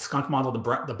skunk model.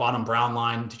 The bottom brown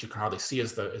line that you can hardly see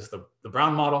is the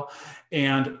brown model.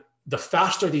 And the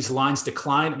faster these lines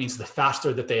decline, it means the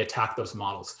faster that they attack those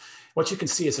models. What you can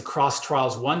see is across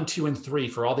trials 1, 2, and 3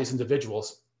 for all these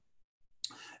individuals,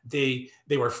 they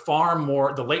were far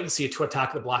more, the latency to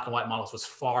attack the black and white models was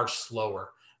far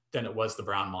slower than it was the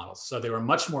brown models. So they were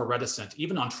much more reticent,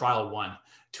 even on trial 1,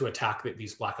 to attack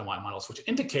these black and white models, which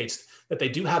indicates that they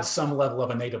do have some level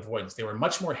of innate avoidance. They were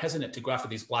much more hesitant to go after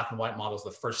these black and white models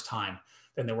the first time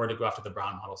than they were to go after the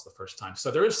brown models the first time. So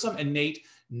there is some innate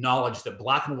knowledge that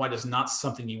black and white is not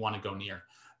something you want to go near.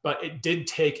 But it did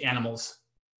take animals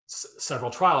several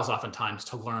trials oftentimes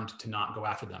to learn to not go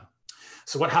after them.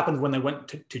 So what happened when they went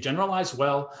to generalize?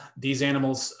 Well, these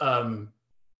animals,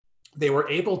 they were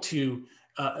able to,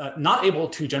 not able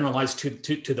to generalize to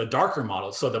the darker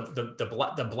models. So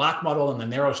the black model and the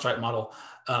narrow stripe model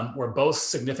were both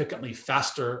significantly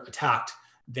faster attacked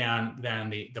than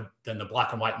the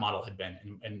black and white model had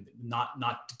been, and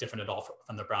not different at all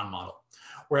from the brown model.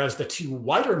 Whereas the 2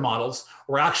 whiter models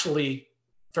were actually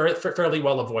fairly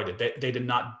well avoided. They did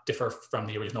not differ from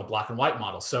the original black and white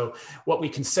model. So what we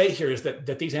can say here is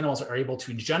that these animals are able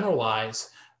to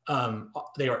generalize.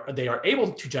 They are able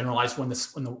to generalize when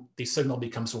the signal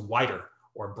becomes whiter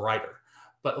or brighter,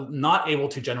 but not able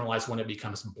to generalize when it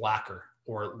becomes blacker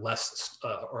or less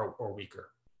or weaker.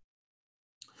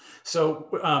 So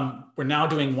we're now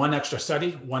doing one extra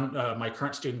study. My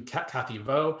current student, Kathy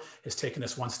Vo, has taken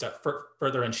this one step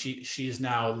further, and she's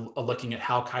now looking at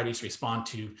how coyotes respond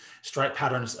to stripe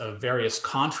patterns of various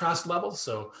contrast levels.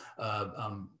 So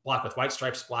black with white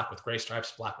stripes, black with gray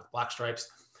stripes, black with black stripes,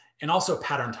 and also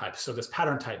pattern types. So does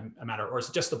pattern type matter, or is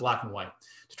it just the black and white?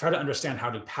 To try to understand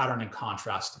how do pattern and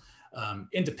contrast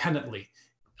independently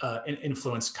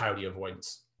influence coyote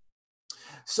avoidance.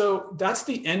 So that's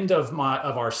the end of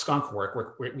our skunk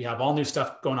work. We have all new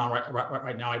stuff going on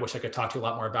right now. I wish I could talk to you a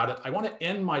lot more about it. I want to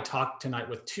end my talk tonight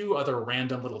with 2 other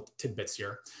random little tidbits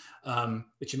here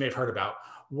that you may have heard about.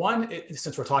 One,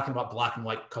 since we're talking about black and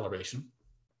white coloration,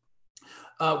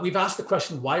 We've asked the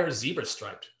question, why are zebras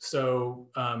striped? So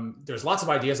there's lots of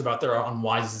ideas about there on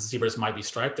why zebras might be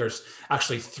striped. There's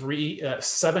actually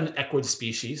 7 equid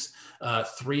species,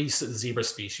 3 zebra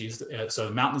species. So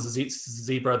the mountain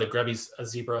zebra, the Grevy's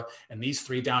zebra, and these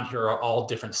 3 down here are all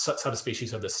different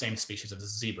subspecies of the same species of the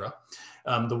zebra.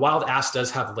 The wild ass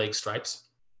does have leg stripes.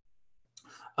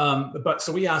 But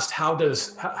so we asked, how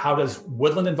does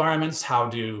woodland environments, how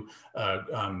do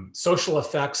social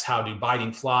effects, how do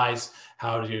biting flies,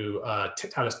 how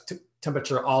does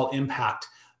temperature all impact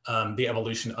the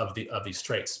evolution of these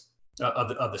traits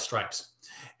of the stripes?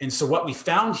 And so what we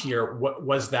found here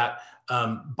was that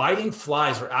biting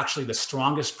flies are actually the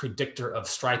strongest predictor of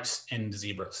stripes in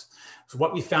zebras. So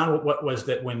what we found was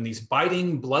that when these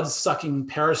biting, blood-sucking,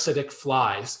 parasitic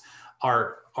flies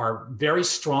are very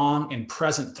strong and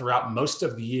present throughout most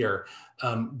of the year,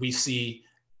 we see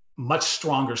much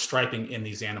stronger striping in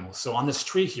these animals. So on this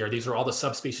tree here, these are all the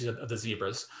subspecies of the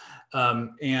zebras.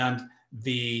 And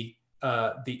the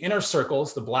inner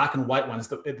circles, the black and white ones,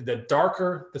 the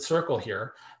darker the circle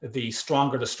here, the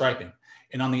stronger the striping.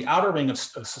 And on the outer ring of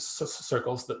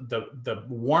circles, the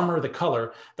warmer the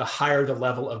color, the higher the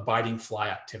level of biting fly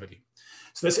activity.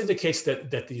 So this indicates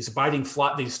that these biting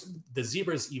the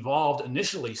zebras evolved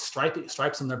initially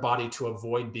stripes on their body to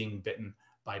avoid being bitten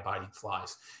by biting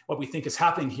flies. What we think is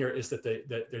happening here is that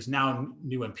there's now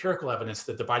new empirical evidence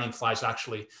that the biting flies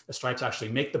the stripes actually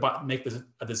make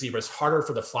the zebras harder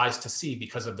for the flies to see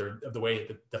because of the way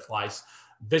that the flies'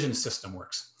 vision system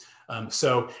works.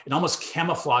 So it almost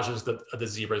camouflages the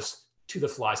zebras to the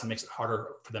flies and makes it harder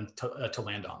for them to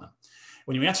land on them.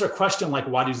 When you answer a question like,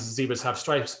 why do zebras have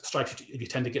stripes, you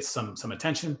tend to get some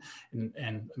attention.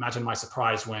 And imagine my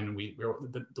surprise when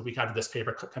the week after this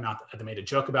paper came out, I made a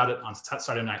joke about it on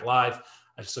Saturday Night Live.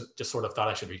 I just sort of thought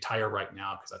I should retire right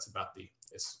now because that's about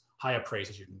as high a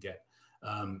praise as you can get.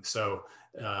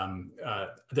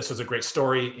 This was a great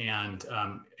story, and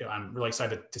I'm really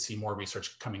excited to see more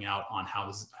research coming out on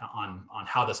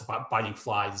how this biting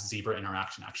fly zebra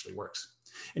interaction actually works.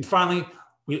 And finally,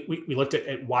 we looked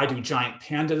at why do giant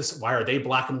pandas, why are they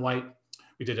black and white?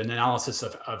 We did an analysis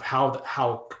of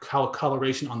how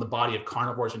coloration on the body of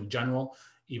carnivores in general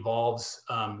evolves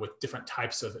with different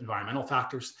types of environmental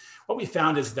factors. What we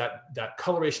found is that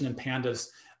coloration in pandas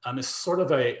is sort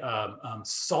of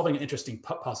solving an interesting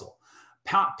puzzle.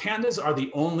 Pandas are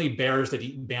the only bears that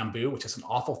eat bamboo, which is an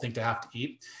awful thing to have to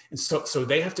eat. And so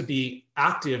they have to be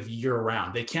active year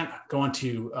round. They can't go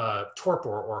into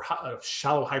torpor or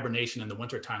shallow hibernation in the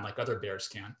wintertime like other bears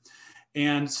can.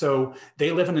 And so they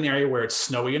live in an area where it's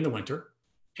snowy in the winter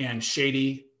and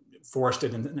shady,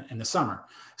 forested in the summer.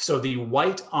 So the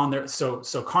white on their, so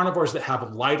carnivores that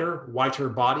have whiter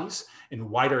bodies and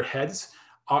whiter heads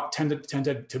tend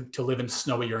to live in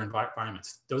snowier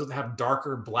environments. Those that have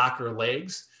darker, blacker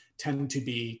legs tend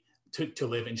to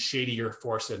live in shadier,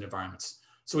 forested environments.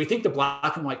 So we think the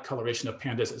black and white coloration of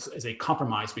pandas is a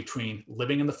compromise between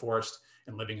living in the forest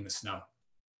and living in the snow.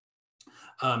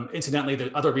 Incidentally,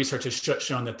 the other research has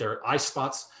shown that their eye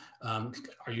spots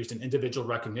are used in individual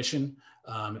recognition,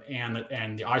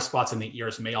 and the eye spots in the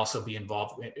ears may also be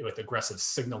involved with aggressive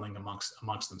signaling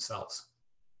amongst themselves.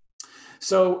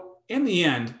 So in the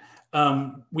end,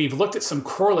 we've looked at some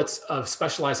correlates of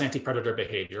specialized anti-predator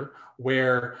behavior,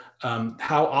 where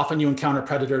how often you encounter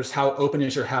predators, how open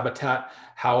is your habitat,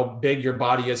 how big your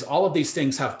body is. All of these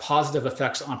things have positive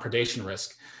effects on predation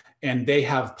risk, and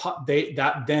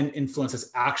that then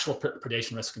influences actual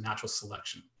predation risk and natural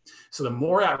selection. So the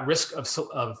more at risk of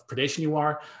predation you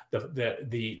are,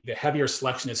 the heavier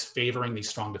selection is favoring these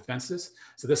strong defenses.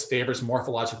 So this favors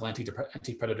morphological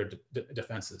anti-predator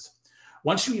defenses.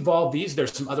 Once you evolve these,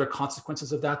 there's some other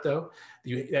consequences of that, though.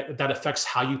 That affects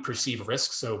how you perceive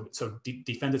risk. So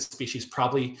defended species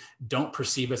probably don't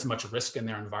perceive as much risk in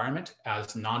their environment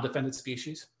as non-defended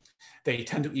species. They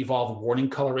tend to evolve warning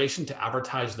coloration to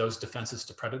advertise those defenses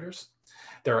to predators.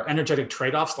 There are energetic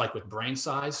trade-offs, like with brain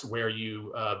size, where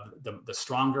the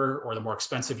stronger or the more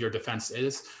expensive your defense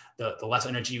is, the less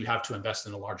energy you have to invest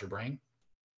in a larger brain.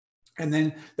 And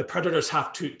then the predators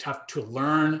have to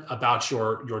learn about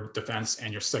your defense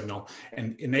and your signal,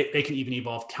 and they can even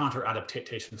evolve counter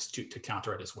adaptations to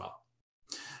counter it as well.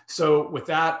 So with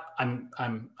that, I'm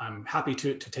happy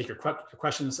to take your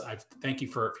questions. I thank you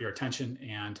for your attention,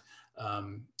 and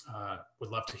would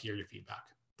love to hear your feedback.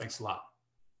 Thanks a lot.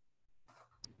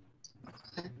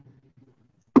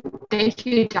 Thank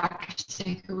you, Dr.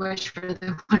 Stankowich, for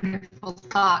the wonderful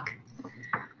talk.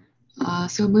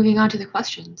 So moving on to the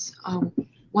questions.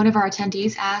 One of our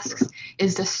attendees asks,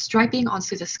 is the striping on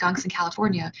the skunks in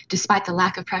California despite the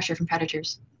lack of pressure from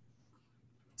predators?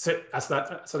 So that's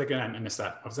that again, I missed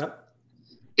that. What was that?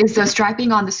 Is the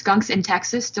striping on the skunks in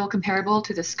Texas still comparable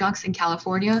to the skunks in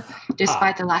California,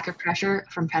 despite the lack of pressure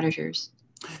from predators?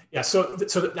 Yeah, so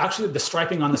actually the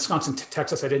striping on the skunks in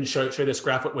Texas, I didn't show this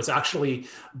graph, it was actually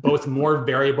both more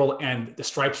variable and the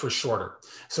stripes were shorter.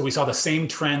 So we saw the same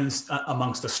trends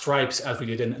amongst the stripes as we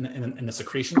did in the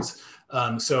secretions.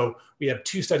 So we have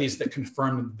two studies that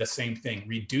confirm the same thing.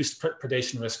 Reduced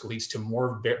predation risk leads to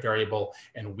more variable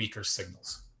and weaker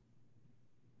signals.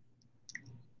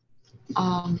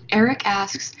 Eric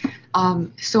asks,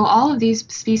 so all of these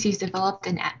species developed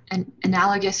an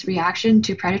analogous reaction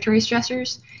to predatory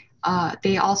stressors.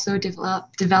 They also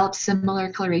develop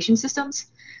similar coloration systems.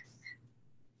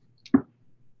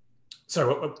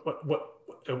 Sorry,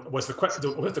 what was the question?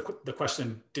 What was the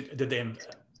question? Did they?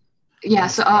 Yeah,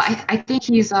 so I think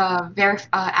he's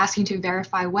asking to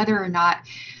verify whether or not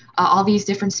all these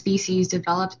different species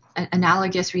developed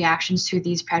analogous reactions to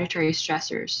these predatory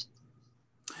stressors.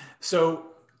 So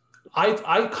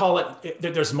I call it,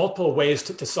 there's multiple ways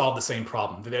to solve the same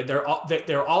problem. They're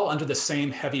all under the same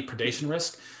heavy predation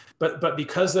risk, but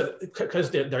because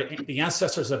the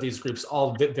ancestors of these groups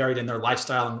all varied in their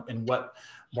lifestyle and what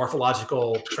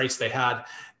morphological traits they had,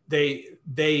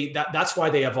 that's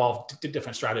why they evolved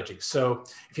different strategies. So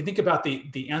if you think about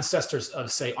the ancestors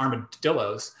of, say,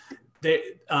 armadillos,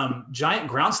 giant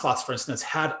ground sloths, for instance,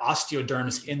 had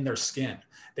osteoderms in their skin.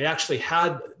 They actually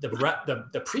had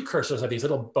the precursors of these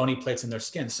little bony plates in their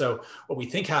skin. So what we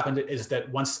think happened is that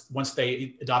once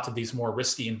they adopted these more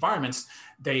risky environments,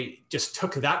 they just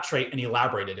took that trait and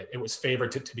elaborated it. It was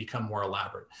favored to become more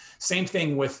elaborate. Same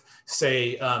thing with,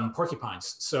 say,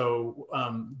 porcupines. So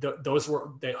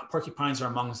the porcupines are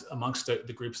amongst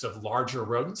the groups of larger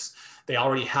rodents. They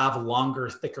already have longer,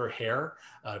 thicker hair,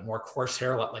 more coarse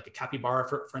hair, like a capybara,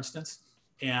 for instance.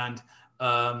 And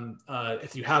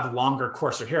if you have longer,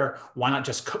 coarser hair, why not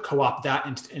just co-opt that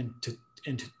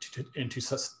into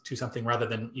something rather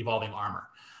than evolving armor?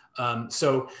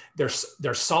 So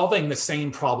they're solving the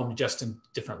same problem just in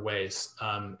different ways,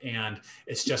 and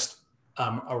it's just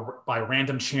by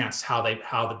random chance how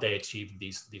they achieve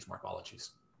these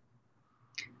morphologies.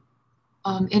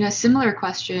 In a similar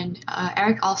question,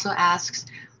 Eric also asks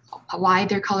why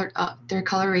their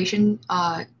coloration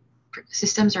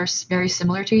systems are very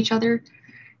similar to each other.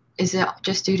 Is it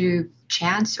just due to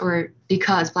chance or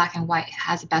because black and white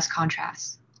has the best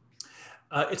contrast?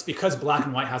 It's because black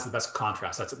and white has the best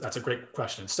contrast. That's a great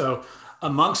question. So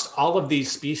amongst all of these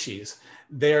species,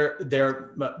 their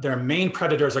main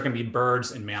predators are going to be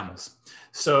birds and mammals.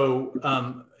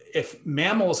 So if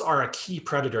mammals are a key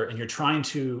predator and you're trying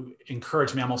to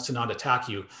encourage mammals to not attack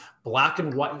you, black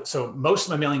and white, so most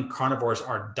mammalian carnivores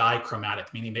are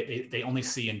dichromatic, meaning they only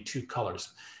see in two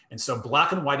colors. And so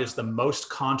black and white is the most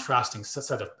contrasting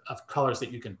set of colors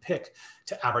that you can pick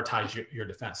to advertise your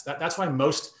defense. That's why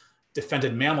most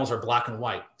defended mammals are black and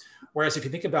white. Whereas if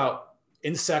you think about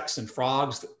insects and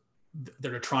frogs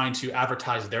that are trying to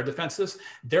advertise their defenses,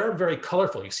 they're very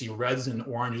colorful. You see reds and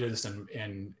oranges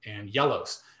and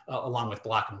yellows along with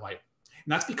black and white.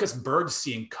 And that's because birds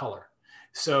see in color.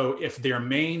 So if their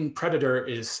main predator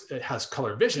has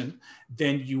color vision,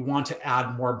 then you want to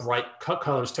add more bright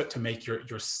colors to make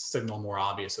your signal more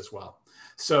obvious as well.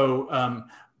 So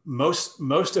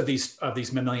most of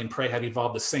these mammalian prey have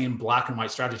evolved the same black and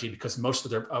white strategy because most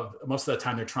of the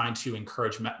time they're trying to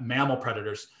encourage mammal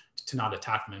predators to not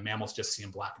attack them, and mammals just see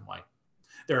in black and white.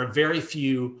 There are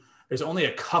there's only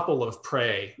a couple of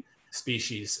prey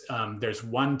species. There's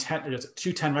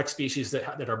two tenrec species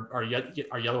that are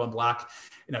yellow and black,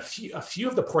 and a few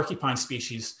of the porcupine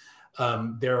species,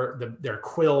 their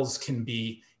quills can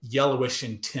be yellowish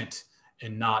in tint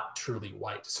and not truly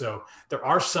white. So there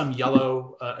are some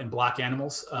yellow and black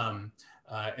animals, and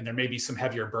there may be some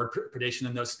heavier bird predation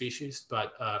in those species,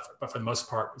 but for the most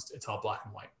part, it's all black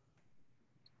and white.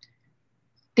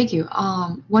 Thank you.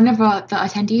 One of the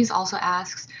attendees also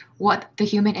asks what the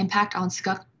human impact on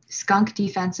skunk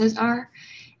defenses are,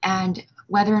 and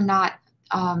whether or not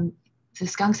the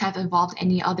skunks have evolved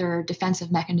any other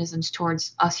defensive mechanisms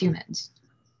towards us humans.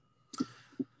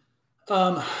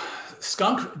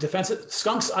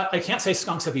 Skunks, I can't say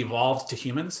skunks have evolved to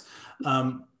humans.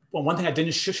 Well, one thing I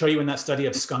didn't show you in that study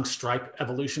of skunk stripe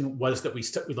evolution was that we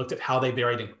looked at how they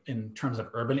varied in terms of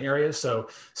urban areas. So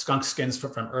skunk skins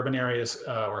from urban areas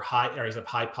or areas of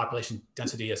high population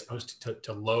density as opposed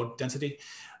to low density.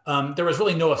 There was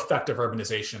really no effect of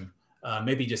urbanization,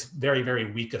 maybe just very,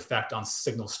 very weak effect on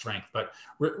signal strength, but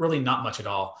really not much at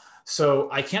all. So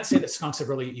I can't say that skunks have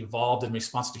really evolved in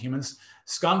response to humans.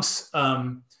 Skunks,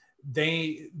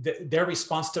 their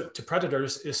response to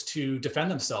predators is to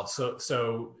defend themselves.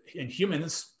 So in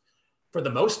humans, for the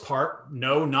most part,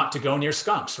 know not to go near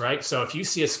skunks, right? So if you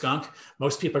see a skunk,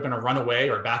 most people are going to run away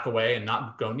or back away and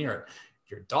not go near it.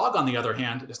 Your dog, on the other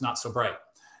hand, is not so bright.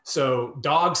 So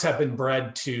dogs have been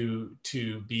bred to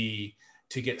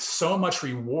get so much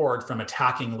reward from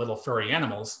attacking little furry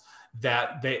animals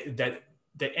that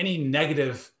any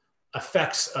negative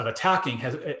effects of attacking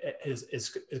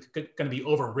is going to be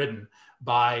overridden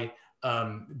by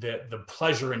the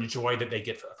pleasure and joy that they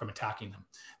get from attacking them.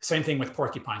 Same thing with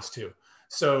porcupines too.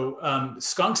 So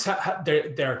skunks,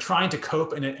 they're trying to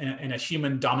cope in a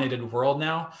human-dominated world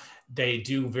now. They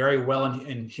do very well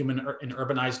in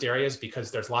urbanized areas because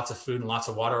there's lots of food and lots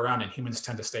of water around, and humans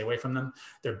tend to stay away from them.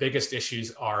 Their biggest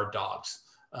issues are dogs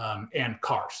and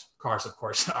cars. Cars, of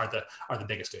course, are the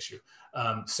biggest issue.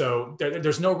 So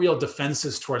there's no real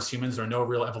defenses towards humans, or no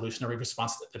real evolutionary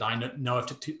response that I know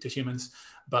of to humans,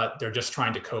 but they're just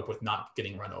trying to cope with not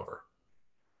getting run over.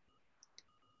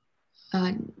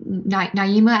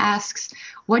 Naima asks,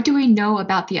 what do we know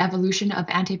about the evolution of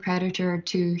anti-predator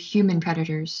to human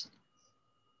predators?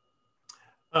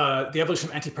 The evolution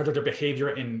of anti-predator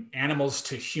behavior in animals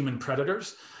to human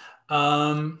predators.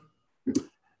 That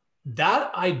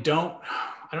I don't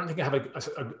think I have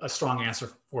a strong answer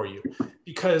for you,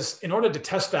 because in order to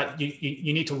test that,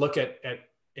 you need to look at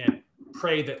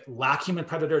prey that lack human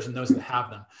predators and those that have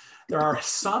them. There are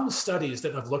some studies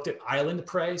that have looked at island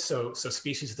prey, so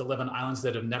species that live on islands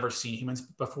that have never seen humans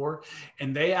before,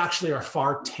 and they actually are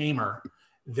far tamer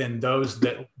than those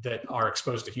that are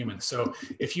exposed to humans. So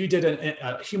if you did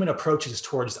human approaches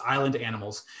towards island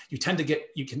animals, you tend to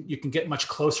you can get much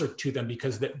closer to them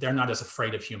because they're not as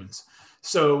afraid of humans.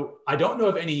 So I don't know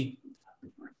of any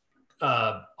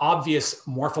obvious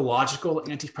morphological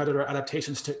anti-predator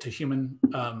adaptations to human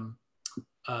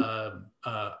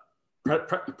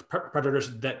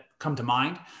predators that come to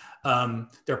mind.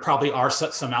 There probably are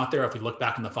some out there if we look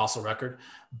back in the fossil record,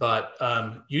 but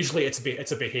usually it's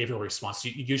a behavioral response.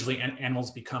 Usually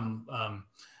animals become,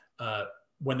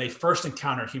 when they first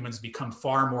encounter humans, become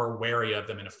far more wary of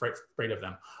them and afraid of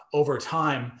them. Over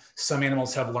time, some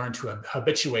animals have learned to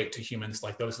habituate to humans,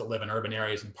 like those that live in urban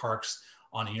areas and parks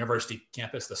on a university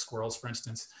campus, the squirrels, for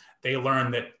instance. They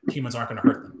learn that humans aren't going to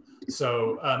hurt them.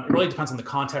 So it really depends on the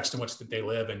context in which they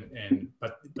live,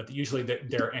 but usually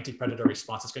their anti-predator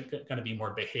response is going to be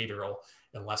more behavioral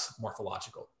and less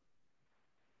morphological.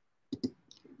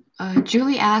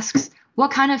 Julie asks, what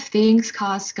kind of things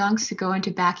cause skunks to go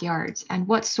into backyards, and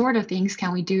what sort of things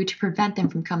can we do to prevent them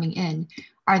from coming in?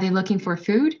 Are they looking for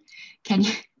food? Can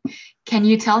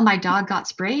you tell my dog got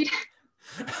sprayed?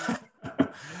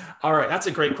 All right, that's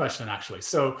a great question, actually.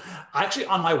 So actually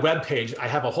on my webpage, I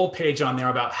have a whole page on there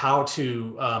about how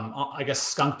to, I guess,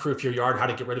 skunk-proof your yard, how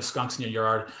to get rid of skunks in your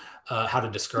yard, how to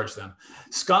discourage them.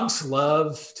 Skunks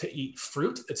love to eat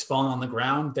fruit that's fallen on the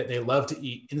ground, that they love to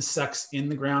eat insects in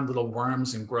the ground, little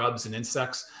worms and grubs and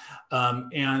insects.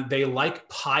 And they like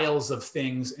piles of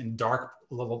things in dark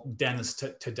little dens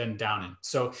to den down in.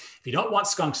 So if you don't want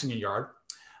skunks in your yard,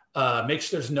 make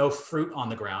sure there's no fruit on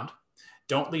the ground.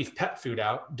 Don't leave pet food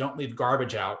out. Don't leave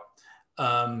garbage out.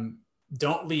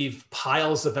 Don't leave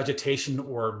piles of vegetation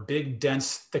or big,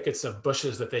 dense thickets of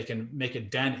bushes that they can make a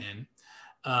den in.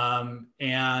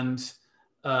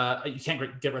 You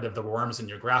can't get rid of the worms in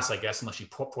your grass, I guess, unless you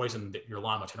poison your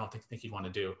lawn, which I don't think you'd want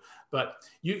to do. But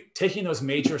you taking those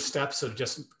major steps of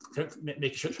just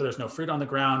making sure there's no fruit on the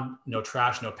ground, no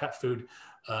trash, no pet food,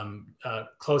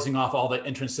 closing off all the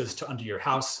entrances to under your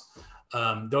house.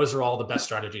 Those are all the best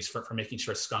strategies for making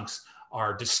sure skunks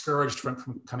are discouraged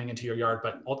from coming into your yard.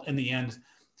 But in the end,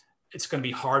 it's going to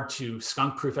be hard to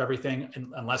skunk-proof everything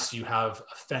unless you have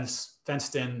a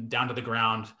fenced in down to the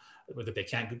ground that they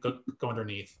can't go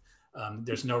underneath.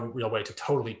 There's no real way to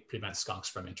totally prevent skunks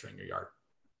from entering your yard.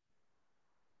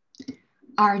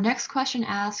 Our next question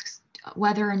asks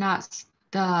whether or not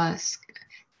the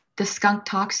skunk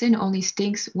toxin only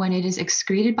stinks when it is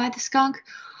excreted by the skunk,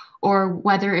 or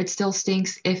whether it still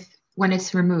stinks when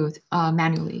it's removed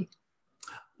manually.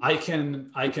 I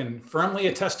can firmly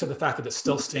attest to the fact that it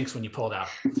still stinks when you pull it out.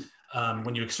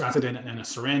 When you extract it in a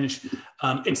syringe,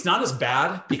 it's not as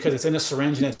bad because it's in a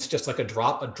syringe and it's just like a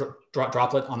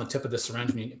droplet on the tip of the syringe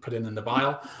when you put it in the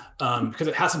vial, because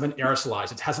it hasn't been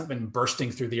aerosolized. It hasn't been bursting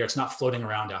through the air. It's not floating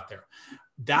around out there.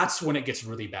 That's when it gets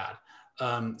really bad.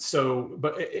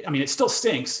 It still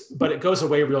stinks, but it goes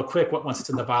away real quick. Once it's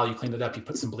in the vial, you clean it up, you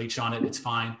put some bleach on it, it's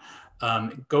fine.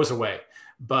 It goes away.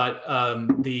 But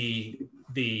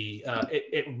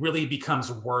it really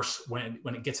becomes worse when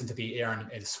it gets into the air and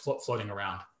it's floating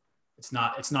around. It's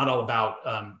not all about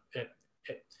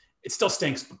it still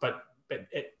stinks, but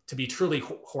to be truly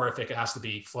horrific, it has to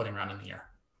be floating around in the air.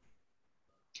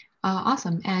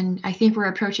 Awesome. And I think we're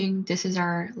approaching, this is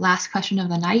our last question of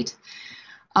the night.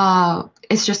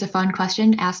 It's just a fun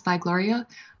question asked by Gloria.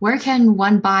 Where can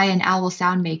one buy an owl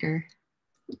sound maker?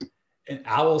 An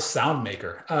owl sound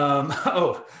maker.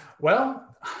 Oh, well,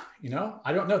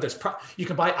 I don't know. You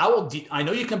can buy I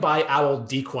know you can buy owl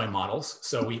decoy models.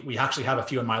 So we actually have a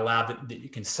few in my lab that you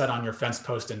can set on your fence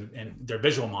post, and they're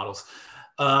visual models.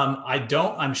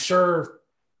 I'm sure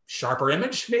Sharper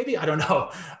Image, maybe, I don't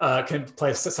know, can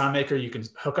play a sound maker. You can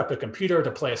hook up a computer to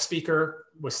play a speaker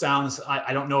with sounds.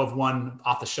 I don't know of one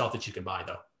off the shelf that you can buy,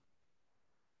 though.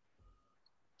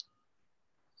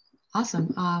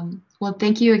 Awesome. Well,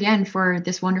 thank you again for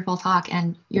this wonderful talk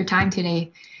and your time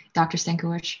today, Dr.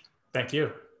 Stankowich. Thank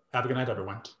you. Have a good night,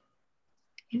 everyone.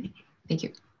 Thank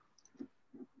you.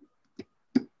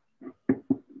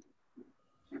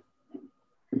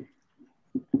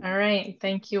 All right,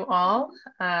 thank you all.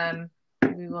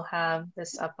 We will have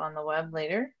this up on the web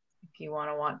later if you want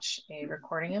to watch a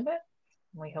recording of it.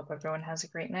 We hope everyone has a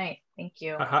great night. Thank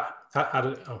you. How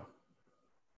did, oh.